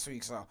Lions next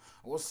week. So,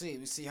 we'll see.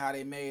 We see how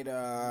they made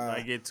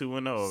I get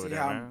 2-0 over there,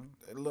 man.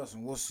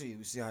 Listen, we'll see.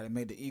 We see how they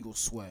made the Eagles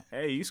sweat.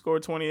 Hey, you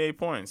scored 28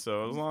 points,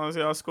 so as long as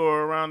y'all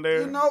score around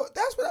there. You know,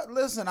 that's what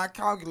listen, I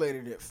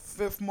calculated it.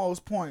 5th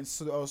most points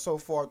so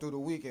far through the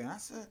weekend. I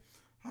said,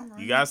 all right.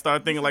 You got to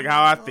start thinking like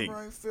how I think.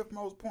 Right, 5th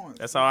most points.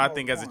 That's how I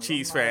think as a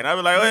Chiefs fan. I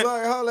be like,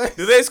 wait,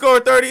 do they score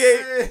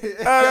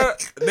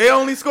 38? They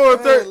only score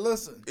 30.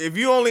 Listen. If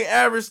you only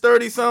average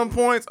 30-some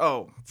points,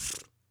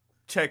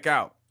 check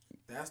out.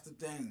 That's the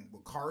thing.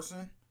 With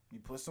Carson, you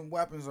put some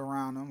weapons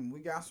around him. We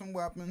got some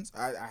weapons.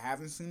 I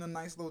haven't seen a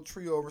nice little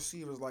trio of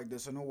receivers like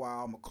this in a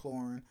while.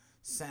 McLaurin,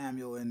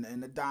 Samuel,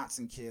 and the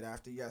Dotson kid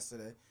after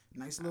yesterday.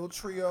 Nice little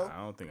trio.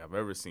 I don't think I've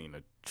ever seen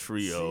a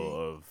trio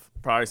of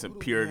probably some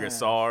Pierre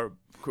Garçon,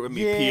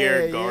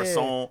 Pierre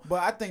Garçon.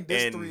 But I think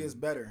this 3 is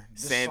better.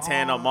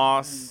 Santana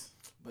Moss.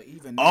 But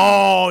even with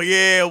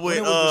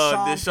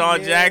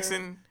Deshaun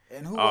Jackson.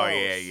 And who else?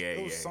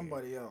 It was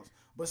somebody else.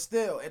 But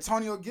still,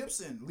 Antonio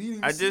Gibson, leading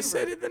receiver. I just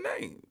said the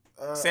name.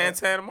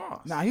 Santana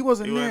Moss. Nah, he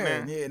wasn't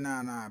there. Yeah,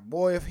 nah.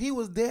 Boy, if he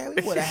was there,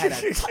 we would have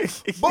had a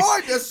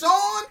boy,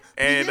 Deshaun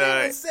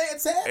and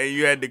Santana. And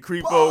you had the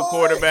creepo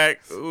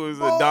quarterback who was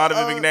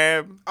Donovan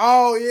McNabb.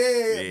 Oh,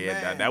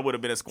 yeah. That would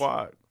have been a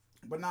squad.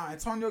 But nah,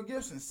 Antonio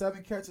Gibson,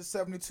 7 catches,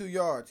 72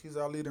 yards. He's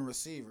our leading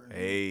receiver.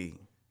 Hey.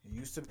 He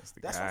used to. That's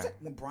what I'm saying.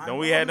 When Brian Don't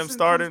we Robinson have them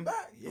starting?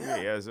 Back,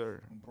 Yes,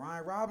 sir. When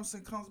Brian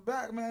Robinson comes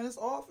back, man, this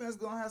offense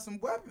going to have some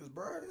weapons,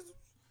 bro.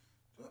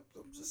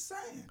 I'm just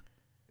saying.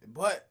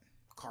 But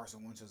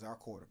Carson Wentz is our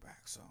quarterback,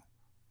 so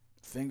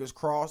fingers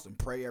crossed and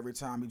pray every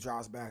time he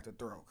drops back to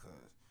throw. Cause,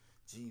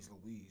 geez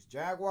Louise,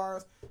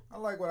 Jaguars. I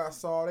like what I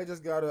saw. They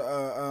just gotta.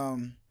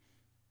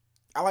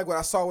 I like what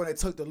I saw when they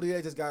took the lead.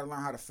 They just gotta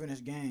learn how to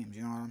finish games.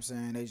 You know what I'm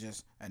saying?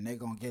 They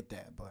gonna get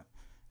that, but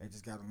they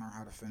just gotta learn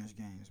how to finish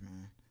games,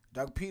 man.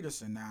 Doug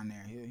Peterson down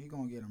there, he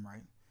gonna get him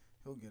right.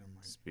 He'll get him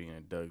right. Speaking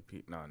of Doug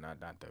not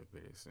Doug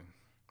Peterson.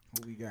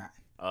 Who we got?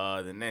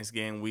 The next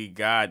game we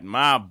got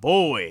my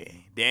boy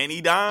Danny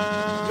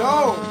Dimes.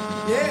 Yo,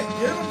 yeah,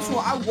 give him to him.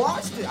 I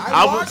watched it.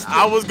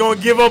 I was gonna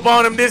give up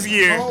on him this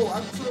year.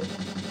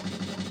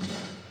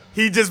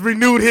 He just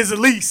renewed his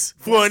lease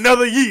for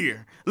another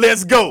year.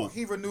 Let's go.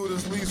 He renewed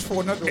his lease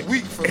for another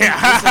week for me.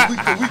 It's a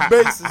week-to-week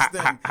basis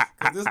thing.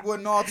 Because this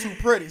wasn't all too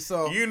pretty.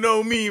 So you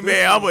know me,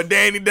 man. I'm a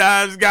Danny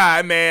Dimes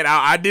guy, man.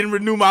 I didn't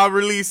renew my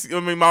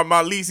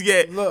my lease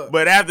yet. Look,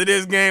 but after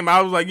this game,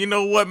 I was like, you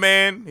know what,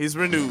 man? It's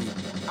renewed.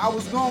 I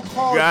was going to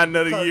call you. Got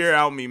another year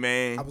out me,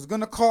 man. I was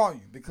going to call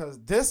you because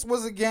this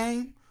was a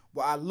game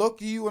where I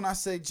look at you and I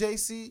say,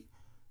 JC,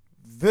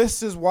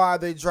 this is why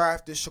they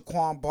drafted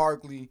Saquon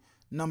Barkley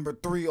number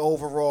 3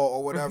 overall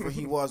or whatever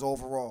he was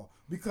overall.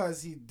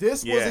 Because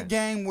this was a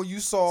game where you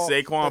saw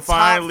Saquon the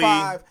finally,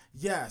 top 5.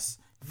 Yes.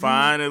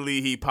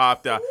 Finally, he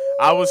popped out.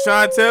 I was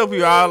trying to tell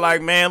people, I was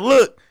like, man,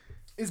 look.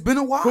 It's been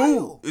a while.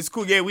 Cool. It's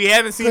cool. Yeah, we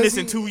haven't seen this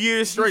in 2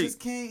 years straight.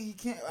 He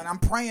can't. And I'm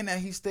praying that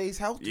he stays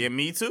healthy. Yeah,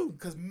 me too.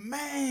 Because,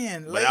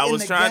 man, but I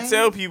was trying to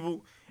tell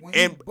people.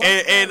 And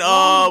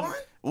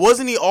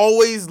wasn't he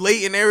always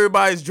late in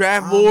everybody's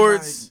draft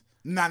boards?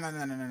 No.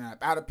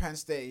 Out of Penn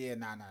State, yeah,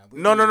 nah.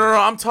 No.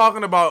 I'm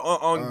talking about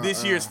on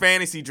this year's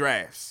fantasy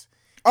drafts.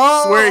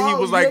 Oh, swear he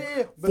was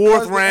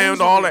fourth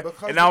round, all that.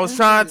 And I was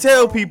trying to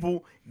tell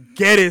people,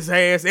 get his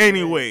ass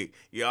anyway.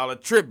 Y'all are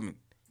tripping.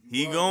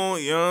 He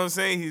going, you know what I'm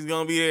saying? He's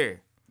going to be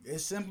there.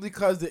 It's simply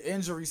because the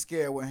injury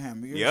scare with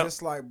him. You're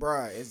just like,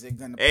 bruh, is it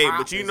going to pop?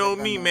 But you know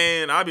me,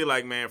 man. I'll be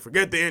like, man,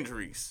 forget the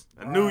injuries.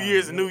 A new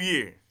year's a new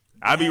year.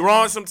 I be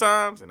wrong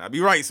sometimes, and I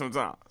be right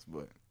sometimes.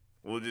 But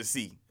we'll just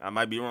see. I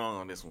might be wrong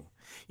on this one.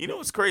 You know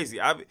what's crazy?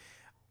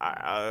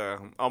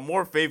 I'm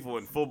more faithful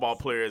in football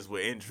players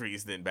with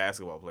injuries than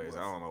basketball players.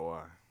 I don't know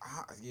why.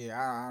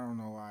 I don't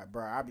know why,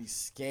 bro. I be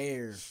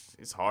scared.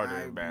 It's harder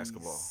in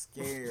basketball.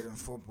 Scared in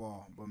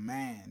football, but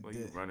man, well,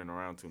 you running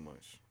around too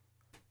much.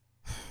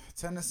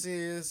 Tennessee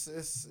is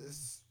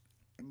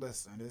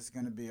listen. This is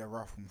gonna be a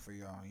rough one for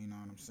y'all. You know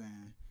what I'm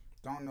saying?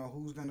 Don't know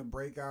who's gonna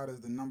break out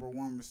as the number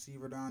one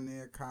receiver down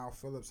there. Kyle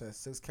Phillips has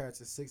 6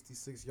 catches,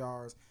 66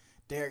 yards.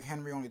 Derrick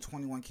Henry only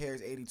 21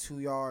 carries, 82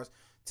 yards.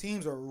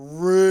 Teams are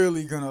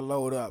really gonna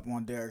load up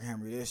on Derrick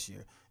Henry this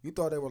year. You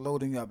thought they were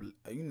loading up,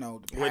 you know.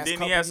 The past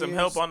didn't he have some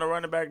help on the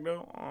running back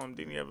though?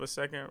 Didn't he have a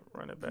second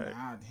running back?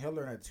 Nah,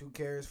 Hiller had 2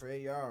 carries for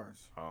 8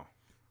 yards. Oh,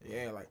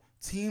 yeah, like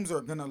teams are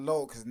gonna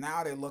load because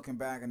now they're looking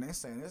back and they're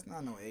saying there's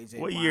not no AJ.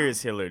 What Brown. year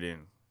is Hiller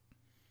then?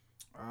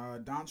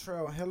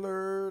 Dontrell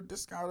Hiller.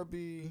 This gotta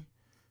be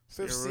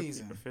 5th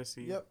season. 5th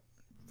season. Yep.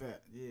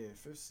 Yeah,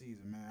 5th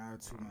season, man. Out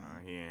of 2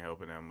 months. He ain't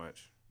helping that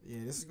much.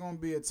 Yeah, this is gonna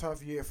be a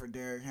tough year for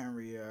Derrick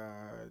Henry.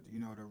 You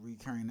know, to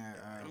reclaim that.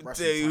 I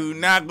tell you, who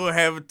not gonna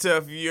have a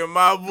tough year,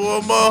 my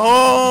boy, my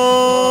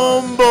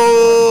homeboy.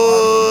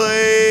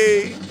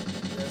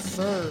 Yes,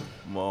 sir.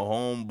 My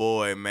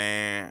homeboy,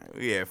 man.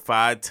 We had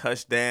 5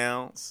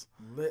 touchdowns.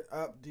 Lit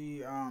up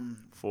the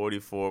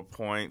 44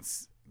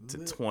 points to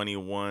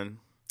 21.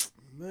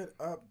 Lit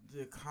up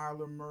the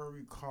Kyler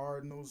Murray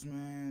Cardinals,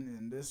 man,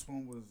 and this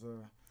one was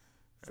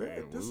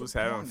we was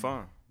having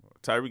fun.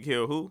 Tyreek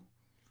Hill, who?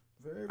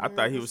 Very, I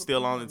thought he was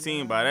still on the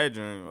team by that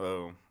joint.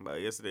 By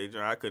yesterday,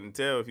 I couldn't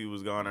tell if he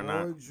was gone or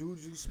not.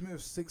 Juju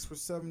Smith, 6 for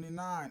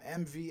 79.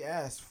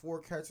 MVS, 4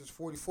 catches,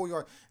 44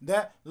 yards.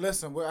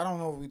 Listen, I don't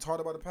know if we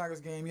talked about the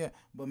Packers game yet,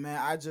 but man,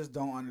 I just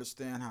don't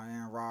understand how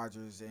Aaron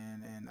Rodgers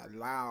and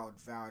allowed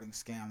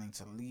Valdez-Scantling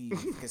to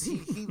leave because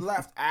he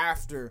left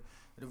after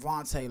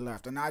Devontae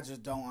left, and I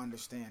just don't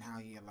understand how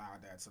he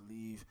allowed that to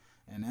leave.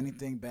 And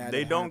anything bad,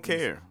 they don't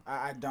care.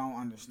 I don't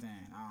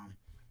understand.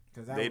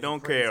 They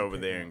don't care over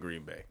there in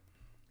Green Bay.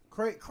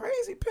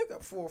 Crazy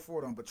pickup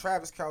for them. But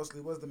Travis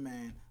Kelce was the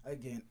man.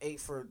 Again, 8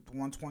 for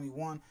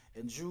 121.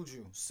 And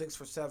Juju, 6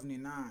 for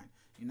 79.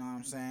 You know what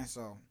I'm saying?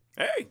 So,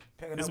 hey,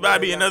 it's about to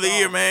be another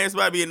year, man. It's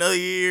about to be another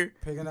year.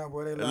 Picking up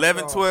where they left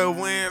 11, off, 12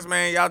 man. wins,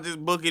 man. Y'all just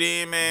book it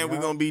in, man.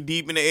 We're going to be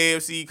deep in the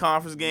AFC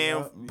conference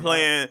game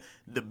playing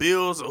the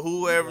Bills or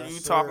whoever you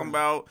talking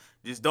about.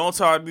 Just don't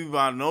talk to me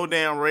about no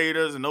damn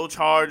Raiders and no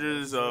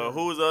Chargers.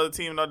 Who was the other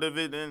team in our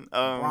division?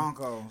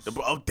 Broncos.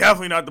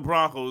 Definitely not the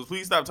Broncos.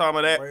 Please stop talking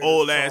about that Raiders,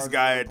 old-ass Chargers,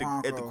 guy at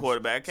the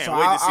quarterback. I can't So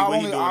wait to see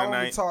what he's doing I'll tonight.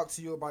 only talk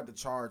to you about the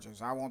Chargers.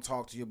 I won't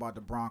talk to you about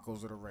the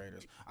Broncos or the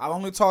Raiders. I'll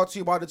only talk to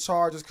you about the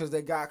Chargers because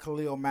they got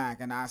Khalil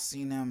Mack, and I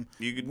seen him.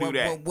 You can do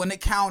that. When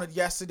it counted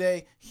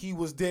yesterday, he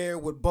was there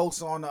with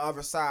Bosa on the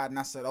other side, and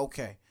I said,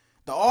 okay.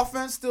 The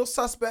offense still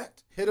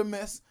suspect, hit or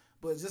miss.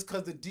 But just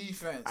because the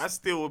defense. I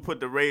still would put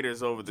the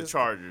Raiders over the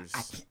Chargers.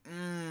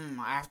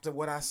 After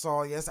what I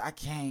saw, yes, I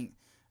can't.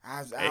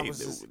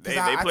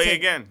 They play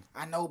again.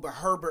 I know, but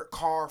Herbert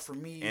Carr for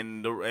me.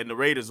 And the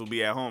Raiders will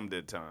be at home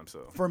that time.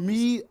 So for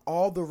me,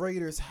 all the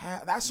Raiders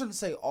have. I shouldn't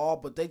say all,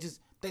 but they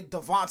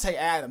Devontae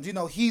Adams. You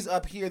know, he's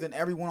up here than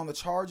everyone on the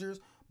Chargers.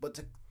 But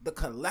the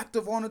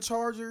collective on the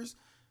Chargers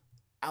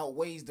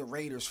outweighs the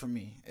Raiders for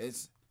me.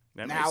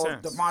 That now, makes if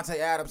sense. Devontae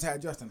Adams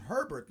had Justin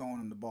Herbert throwing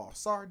him the ball.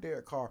 Sorry,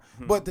 Derek Carr.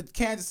 But the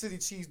Kansas City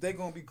Chiefs, they're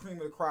going to be cream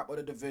of the crop of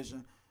the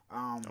division.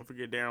 Don't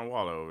forget Darren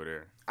Waller over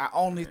there. I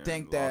only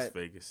think that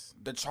Vegas.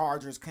 the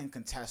Chargers can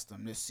contest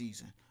them this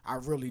season. I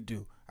really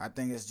do. I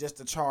think it's just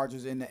the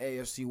Chargers in the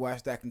AFC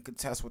West that can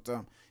contest with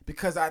them.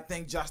 Because I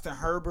think Justin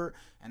Herbert,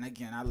 and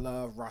again, I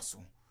love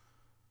Russell.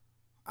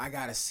 I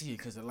gotta see it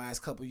because the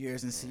last couple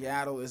years in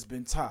Seattle, it's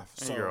been tough.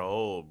 So you're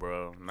old,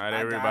 bro. Not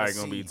everybody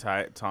gonna be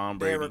Tom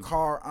Brady. Derek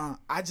Carr.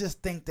 I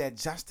just think that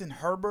Justin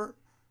Herbert.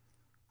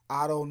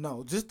 I don't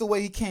know. Just the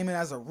way he came in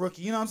as a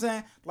rookie, you know what I'm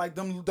saying? Like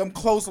them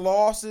close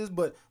losses,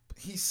 but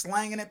he's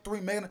slanging it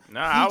 3 million.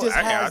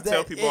 I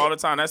tell people all the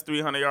time that's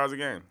 300 yards a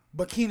game.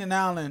 But Keenan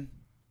Allen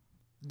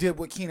did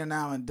what Keenan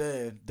Allen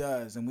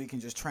does, and we can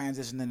just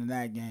transition into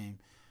that game.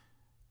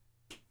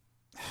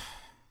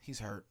 He's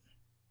hurt.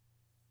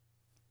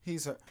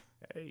 He's hurt.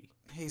 Hey.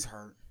 He's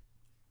hurt.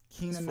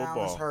 Keenan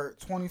Allen's hurt.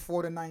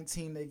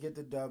 24-19, they get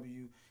the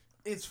W.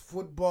 It's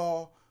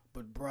football,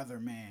 but brother,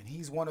 man,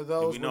 he's one of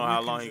those. Do we know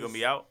how long he's gonna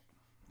be out?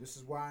 This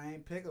is why I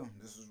ain't pick him.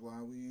 This is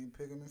why we ain't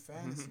pick him in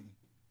fantasy.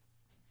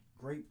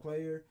 Great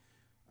player.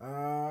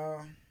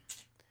 But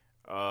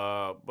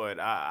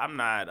I'm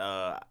not.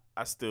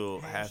 I still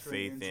have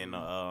faith in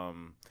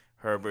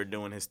Herbert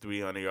doing his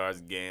 300 yards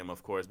a game,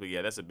 of course. But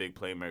yeah, that's a big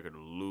playmaker to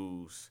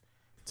lose.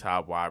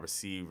 Top wide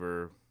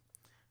receiver.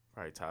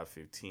 Probably top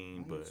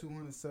 15, only but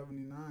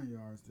 279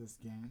 yards this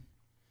game.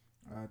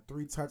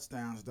 3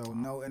 touchdowns though,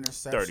 no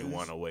interceptions.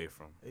 31 away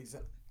from.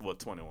 Exactly. Well,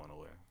 21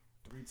 away.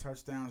 3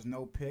 touchdowns,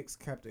 no picks,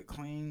 kept it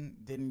clean.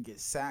 Didn't get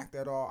sacked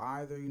at all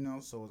either, you know.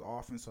 So his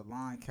offensive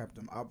line kept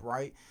him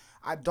upright.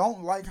 I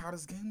don't like how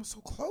this game was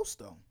so close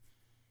though.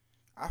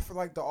 I feel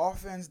like the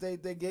offense they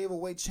gave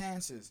away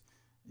chances.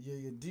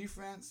 Your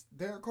defense,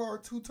 Derek Carr,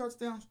 2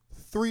 touchdowns,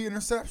 3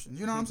 interceptions.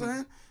 You know what I'm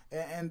saying?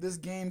 And this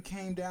game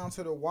came down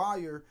to the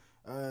wire.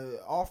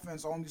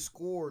 Offense only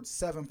scored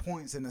 7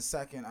 points in the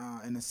second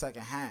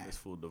half. This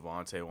fool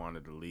Devontae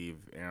wanted to leave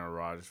Aaron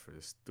Rodgers for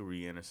this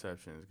 3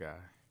 interceptions guy.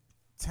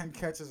 10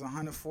 catches,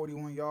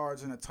 141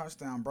 yards, and a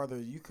touchdown, brother.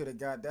 You could have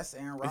got that's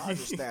Aaron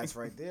Rodgers stats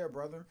right there,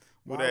 brother.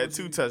 Would have had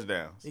 2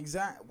 touchdowns.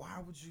 Exactly. Why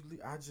would you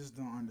leave? I just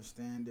don't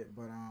understand it.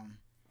 But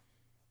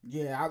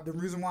yeah, the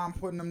reason why I'm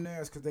putting them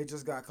there is because they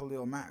just got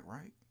Khalil Mack,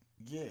 right?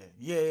 Yeah.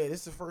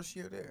 This is the first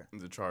year there.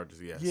 The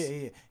Chargers, yes.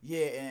 Yeah.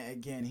 And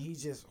again, he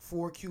just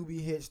 4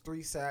 QB hits,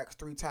 3 sacks,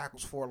 3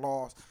 tackles, 4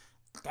 loss.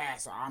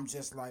 I'm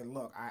just like,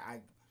 look, I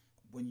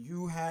when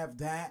you have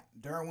that,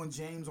 Derwin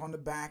James on the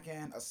back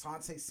end,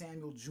 Asante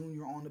Samuel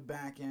Jr. on the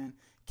back end,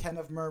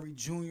 Kenneth Murray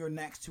Jr.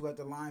 next to at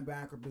the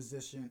linebacker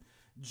position,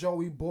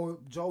 Joey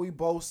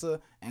Bosa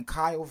and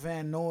Kyle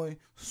Van Noy,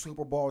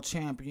 Super Bowl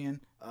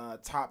champion,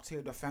 top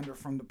tier defender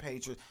from the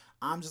Patriots.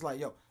 I'm just like,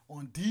 yo,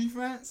 on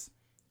defense,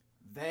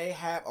 they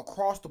have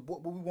across the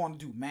board what we want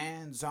to do.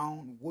 Man,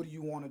 zone, what do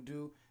you want to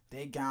do?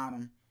 They got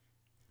them.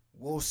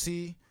 We'll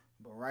see.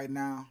 But right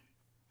now,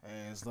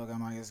 it's looking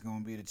like it's going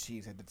to be the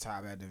Chiefs at the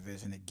top of that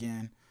division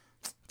again.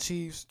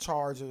 Chiefs,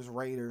 Chargers,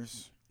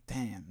 Raiders.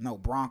 Damn. No,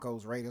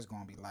 Broncos, Raiders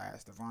going to be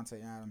last.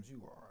 Devontae Adams,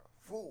 you are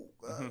a fool.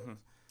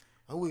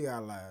 Who we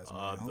got last,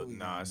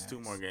 man? It's 2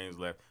 more games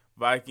left.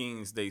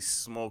 Vikings, they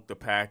smoked the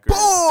Packers.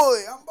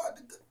 Boy, I'm about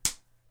to go.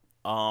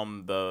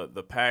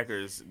 The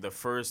Packers, the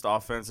first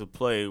offensive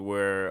play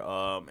where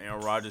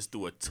Aaron Rodgers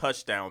threw a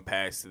touchdown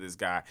pass to this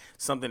guy,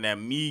 something that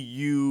me,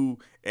 you,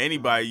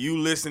 anybody, you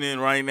listening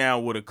right now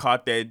would have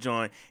caught that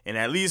joint and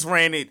at least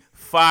ran it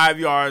 5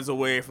 yards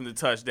away from the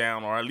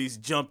touchdown, or at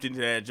least jumped into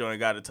that joint and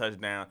got a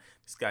touchdown.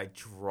 This guy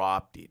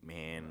dropped it,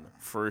 man.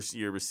 First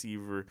year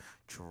receiver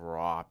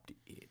dropped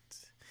it,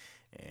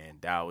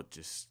 and that would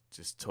just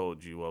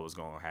told you what was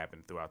going to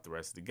happen throughout the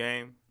rest of the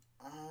game.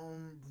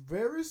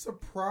 Very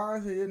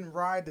surprised he didn't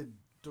ride the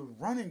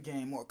running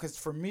game more. Because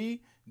for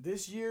me,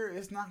 this year,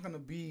 we're not going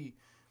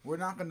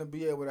to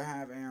be able to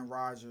have Aaron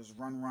Rodgers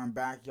run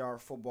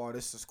backyard football.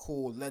 This is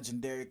cool,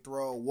 legendary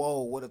throw.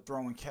 Whoa, what a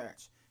throw and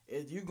catch.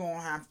 You're going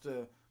to have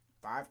to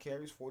 5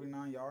 carries,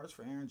 49 yards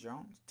for Aaron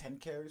Jones, 10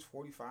 carries,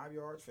 45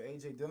 yards for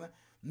A.J. Dillon.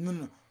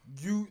 No.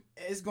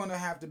 It's going to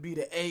have to be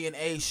the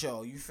A&A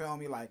show. You feel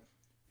me? Like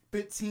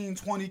 15,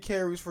 20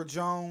 carries for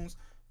Jones,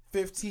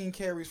 15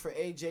 carries for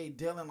A.J.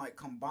 Dillon, like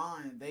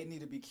combined, they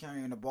need to be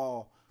carrying the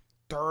ball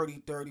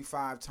 30,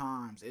 35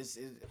 times.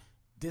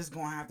 This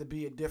going to have to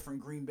be a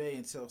different Green Bay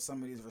until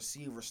some of these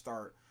receivers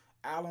start.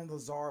 Allen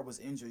Lazard was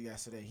injured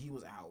yesterday. He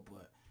was out,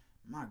 but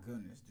my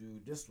goodness,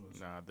 dude, this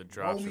was the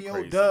drops Romeo were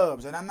crazy.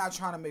 Dubs. And I'm not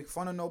trying to make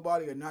fun of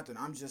nobody or nothing.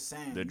 I'm just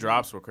saying. The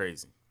drops were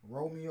crazy.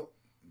 Romeo,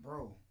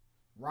 bro.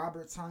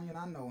 Robert Tonyan,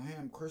 I know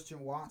him.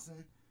 Christian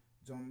Watson.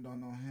 Don't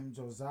know him.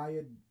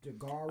 Josiah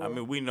DeGara. I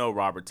mean, we know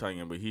Robert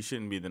Tonyan, but he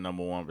shouldn't be the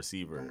number 1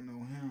 receiver. Don't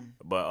know him.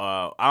 But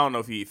I don't know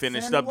if he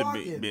finished Sammy up to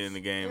Watkins. be in the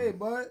game. Hey,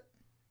 bud.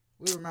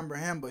 We remember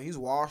him, but he's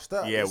washed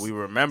up. Yeah, we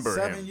remember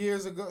him. 7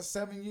 years ago,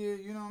 7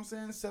 years, you know what I'm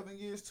saying? 7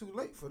 years too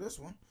late for this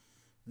one.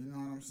 You know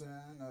what I'm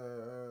saying?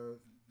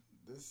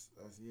 This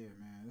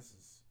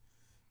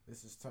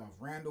is tough.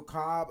 Randall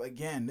Cobb,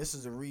 again, this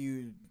is a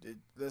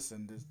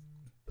listen,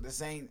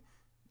 this ain't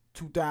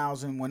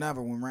 2000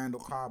 whenever when Randall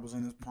Cobb was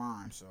in his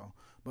prime. So,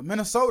 but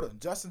Minnesota,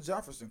 Justin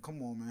Jefferson,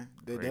 come on, man,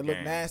 they look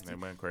nasty. They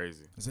went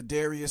crazy. There's a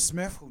Darius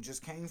Smith who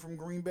just came from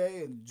Green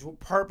Bay and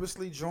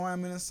purposely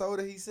joined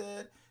Minnesota. He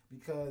said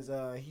because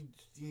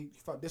he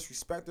felt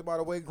disrespected by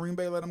the way Green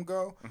Bay let him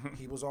go.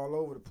 He was all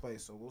over the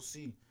place. So we'll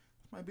see.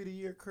 This might be the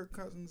year Kirk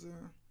Cousins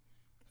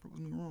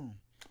proves me wrong.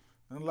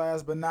 And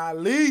last but not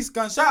least,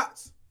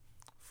 gunshots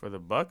for the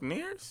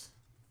Buccaneers.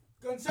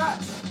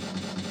 Gunshots.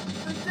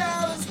 The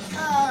Dallas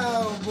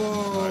Cowboys.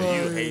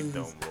 Oh, you hate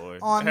them, boy.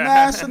 On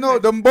national,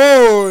 them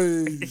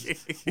boys.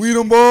 We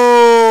them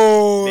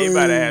boys. They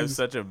about to have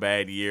such a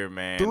bad year,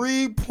 man.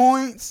 3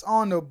 points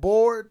on the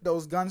board.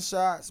 Those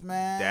gunshots,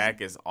 man.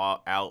 Dak is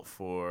all out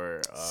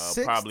for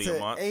 6 probably to a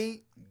month.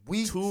 8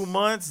 weeks. 2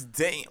 months?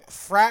 Damn.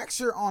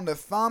 Fracture on the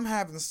thumb,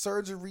 having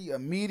surgery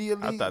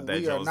immediately. I thought that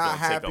we Joe are was not gonna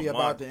take happy a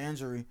about month. the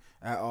injury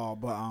at all.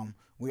 But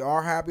we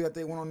are happy that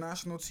they went on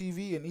national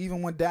TV. And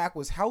even when Dak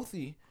was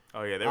healthy.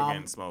 Oh, yeah, they were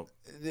getting smoked.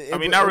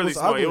 Not really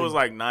smoked. It was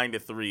like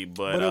 9-3,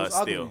 but it was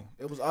still. Ugly.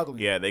 It was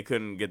ugly. Yeah, they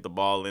couldn't get the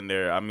ball in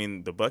there. I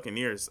mean, the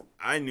Buccaneers,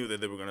 I knew that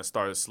they were going to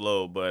start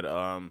slow, but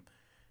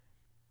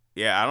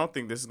yeah, I don't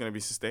think this is going to be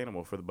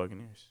sustainable for the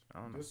Buccaneers. I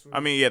don't know. I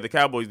mean, yeah, the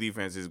Cowboys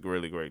defense is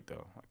really great,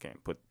 though. I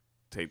can't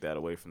take that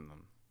away from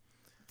them.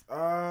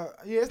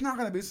 Yeah, it's not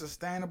going to be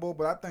sustainable,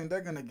 but I think they're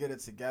going to get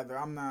it together.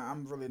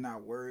 I'm really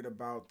not worried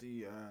about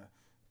the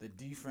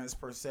defense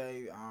per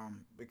se,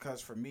 because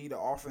for me, the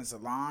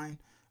offensive line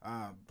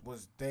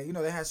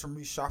they had some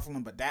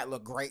reshuffling, but that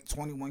looked great.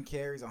 21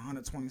 carries,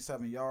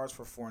 127 yards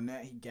for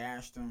Fournette. He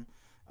gashed them.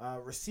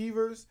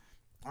 Receivers,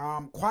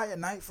 quiet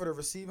night for the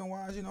receiving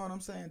wise. You know what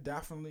I'm saying?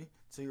 Definitely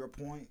to your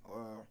point.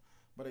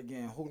 But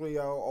again,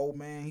 Julio, old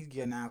man, he's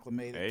getting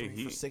acclimated. Hey,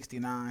 3 for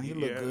 69. He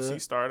looked good. He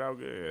started out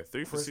good. Yeah,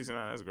 3 for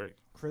 69. That's great.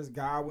 Chris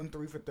Godwin,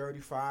 3 for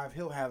 35.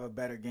 He'll have a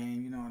better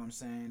game. You know what I'm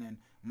saying? And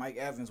Mike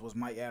Evans was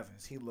Mike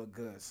Evans. He looked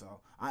good.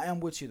 So I am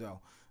with you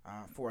though.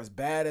 For as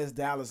bad as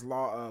Dallas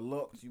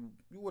looked, you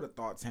would have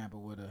thought Tampa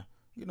would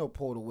have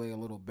pulled away a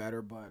little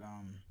better. But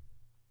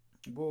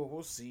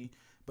we'll see.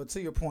 But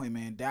to your point,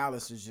 man,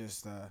 Dallas is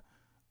just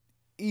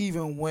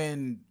even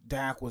when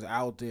Dak was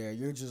out there,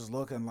 you're just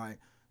looking like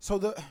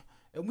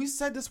and we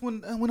said this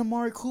when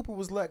Amari Cooper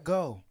was let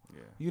go.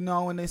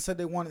 Yeah. And they said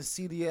they wanted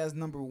CD as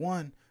number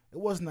 1. It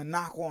wasn't a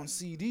knock on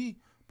CD,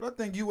 but I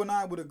think you and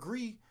I would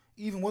agree,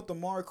 even with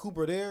Amari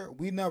Cooper there,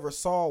 we never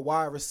saw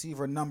wide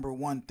receiver number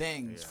 1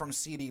 things from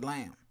CD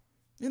Lamb.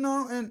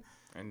 And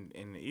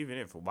even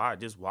if why?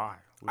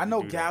 I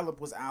know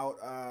Gallup was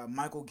out.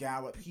 Michael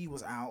Gallup, he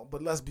was out.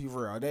 But let's be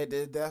real.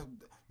 That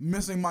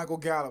missing Michael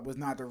Gallup was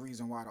not the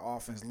reason why the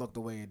offense looked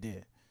the way it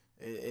did.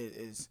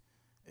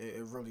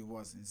 It really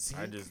wasn't. Zeke,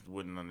 I just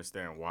wouldn't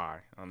understand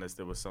why, unless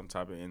there was some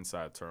type of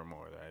inside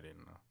turmoil that I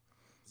didn't know.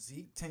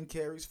 Zeke, 10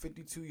 carries,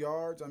 52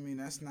 yards. I mean,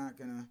 that's not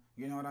going to,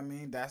 you know what I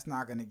mean? That's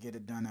not going to get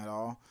it done at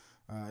all.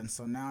 And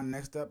so now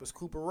next up is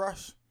Cooper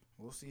Rush.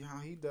 We'll see how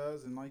he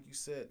does. And like you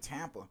said,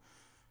 Tampa,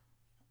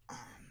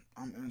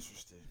 I'm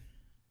interested.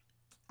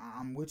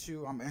 I'm with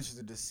you. I'm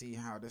interested to see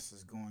how this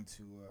is going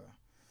to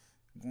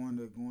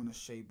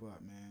shape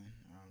up, man.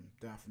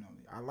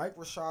 Definitely. I like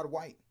Rachaad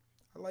White.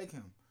 I like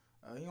him.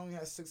 He only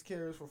had 6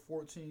 carries for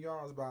 14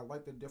 yards, but I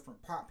like the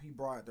different pop he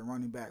brought at the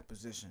running back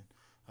position.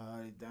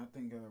 I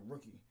think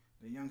rookie,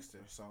 the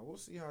youngster. So we'll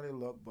see how they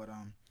look. But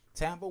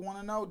Tampa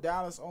 1-0,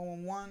 Dallas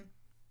 0-1,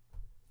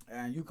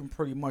 and you can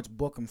pretty much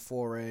book them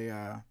for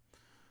I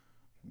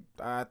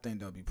think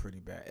they'll be pretty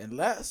bad,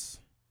 unless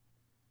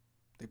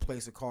they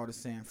place a call to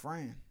San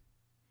Fran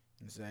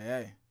and say,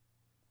 "Hey,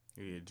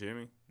 yeah,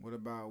 Jimmy. What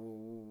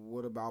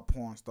about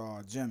porn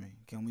star Jimmy?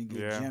 Can we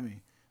get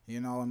Jimmy?"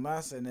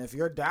 And if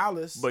you're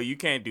Dallas, but you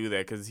can't do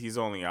that because he's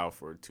only out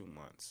for 2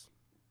 months.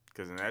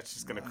 Because that's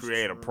just going to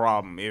create a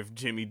problem if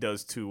Jimmy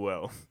does too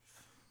well.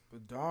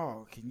 But,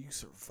 dog, can you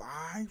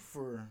survive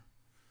for...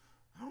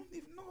 I don't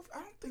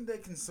think they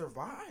can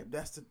survive.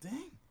 That's the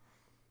thing.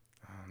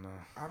 I don't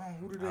know.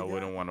 Who do they I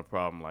wouldn't want a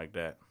problem like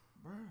that.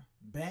 Bruh.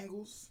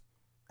 Bengals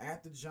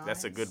at the Giants.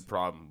 That's a good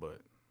problem,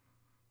 but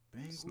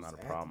Bengals it's not a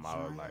problem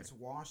I would like.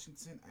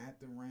 Washington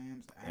at the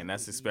Rams. And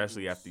that's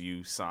especially after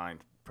you signed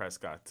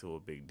Prescott to a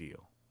big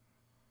deal.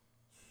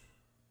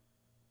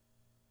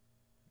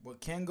 What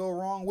can go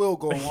wrong will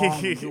go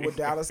wrong when you're a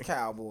Dallas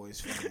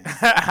Cowboys fan.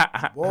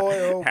 Boy,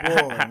 oh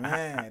boy,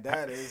 man,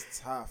 that is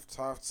tough.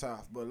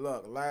 But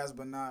look, last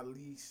but not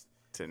least,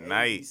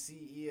 tonight,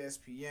 ABC,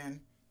 ESPN,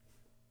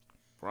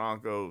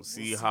 Broncos,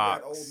 we'll Seahawks. See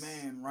that old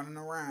man running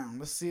around.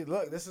 Let's see.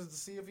 Look, this is to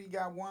see if he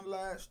got one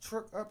last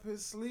trick up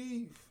his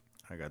sleeve.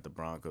 I got the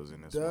Broncos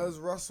in this Does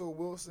one. Russell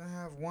Wilson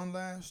have one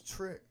last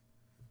trick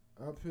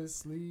up his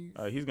sleeve?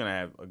 He's going to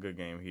have a good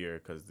game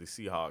here because the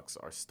Seahawks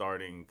are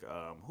starting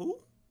who?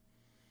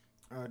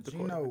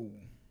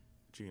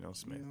 Geno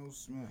Smith.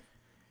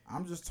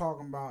 I'm just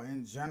talking about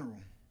in general.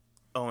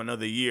 Oh,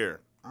 another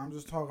year. I'm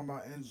just talking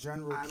about in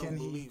general. I don't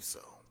believe so.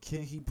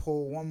 Can he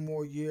pull one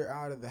more year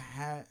out of the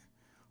hat?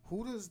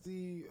 Who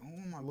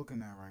am I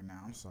looking at right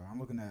now? I'm sorry. I'm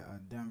looking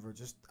at Denver.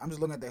 I'm just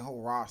looking at their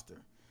whole roster.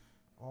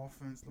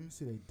 Offense. Let me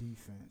see their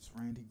defense.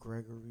 Randy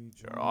Gregory.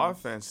 Their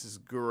offense is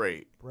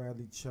great.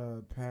 Bradley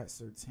Chubb, Pat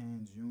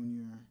Surtain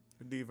Jr.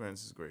 The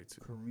defense is great,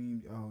 too.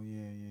 Kareem. Oh,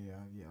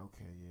 yeah.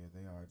 Okay, yeah,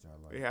 they are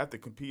They have to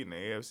compete in the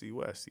AFC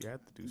West. You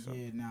have to do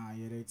something.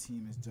 Yeah, their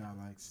team is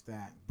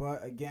stacked.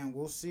 But, again,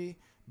 we'll see.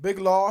 Big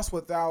loss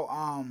without,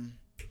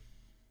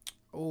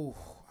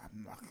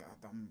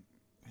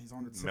 he's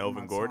on the tip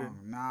Melvin of my Gordon? tongue.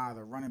 Nah,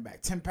 the running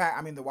back.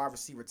 the wide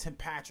receiver, Tim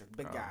Patrick,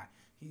 big guy.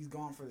 He's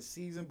gone for the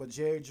season, but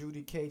Jerry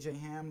Jeudy, KJ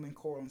Hamlin,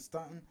 Cortland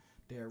Sutton,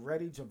 they're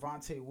ready.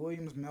 Javonte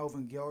Williams,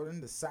 Melvin Gordon,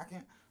 the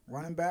second.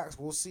 Running backs,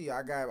 we'll see.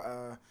 I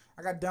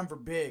got Denver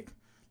big.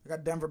 I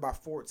got Denver by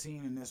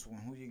 14 in this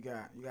one. Who you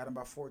got? You got them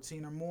by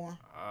 14 or more?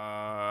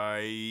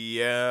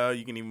 Yeah,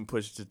 you can even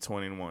push it to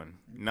 21.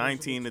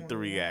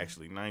 19-3,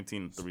 actually.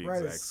 19-3 exactly.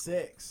 Spread is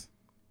 6.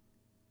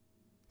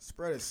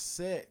 Spread is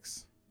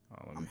 6.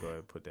 Oh, let me go ahead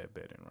and put that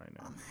bet in right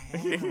now. I'm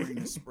hammering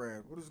the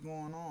spread. What is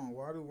going on?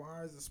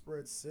 Why is the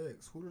spread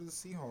 6? Who do the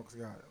Seahawks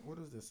got? What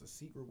is this? A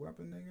secret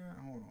weapon they got?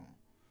 Hold on.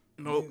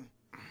 Nope.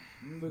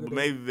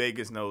 Maybe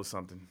Vegas knows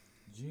something.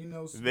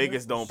 Geno Smith,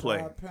 Vegas don't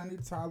play. Penny,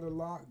 Tyler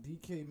Lock,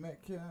 DK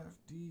Metcalf,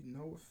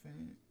 Noah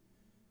Fant,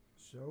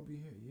 Shelby.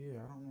 Yeah,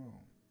 I don't know.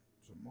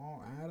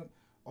 Jamal Adams.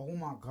 Oh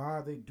my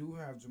God, they do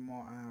have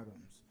Jamal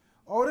Adams.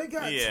 Oh, they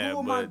got 2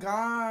 of my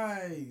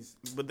guys.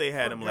 But they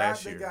had him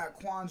last year. They got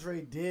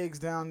Quandre Diggs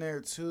down there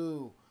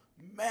too.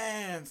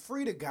 Man,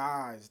 free the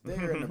guys.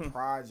 They're in the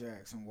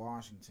projects in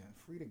Washington.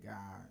 Free the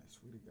guys.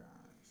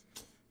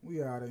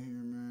 We out of here,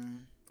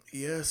 man.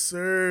 Yes,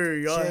 sir.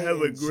 Y'all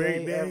have a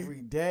great day.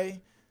 Every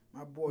day.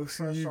 My boy, we'll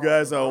see you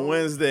guys on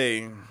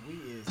Wednesday. We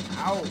is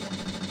out.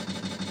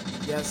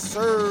 Yes,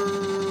 sir.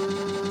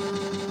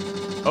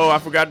 Oh, I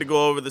forgot to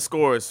go over the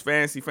scores.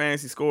 Fancy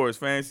scores.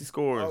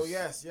 Oh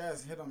yes,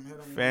 hit them.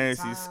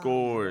 Fancy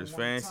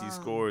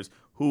scores.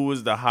 Who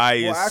was the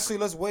highest? Well, actually,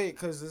 let's wait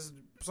because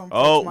some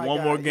folks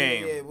one more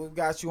game. Yeah, we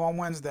got you on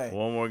Wednesday.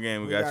 One more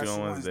game. We got you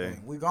on Wednesday.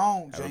 We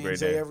gone. Have a J great and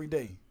J day. every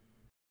day.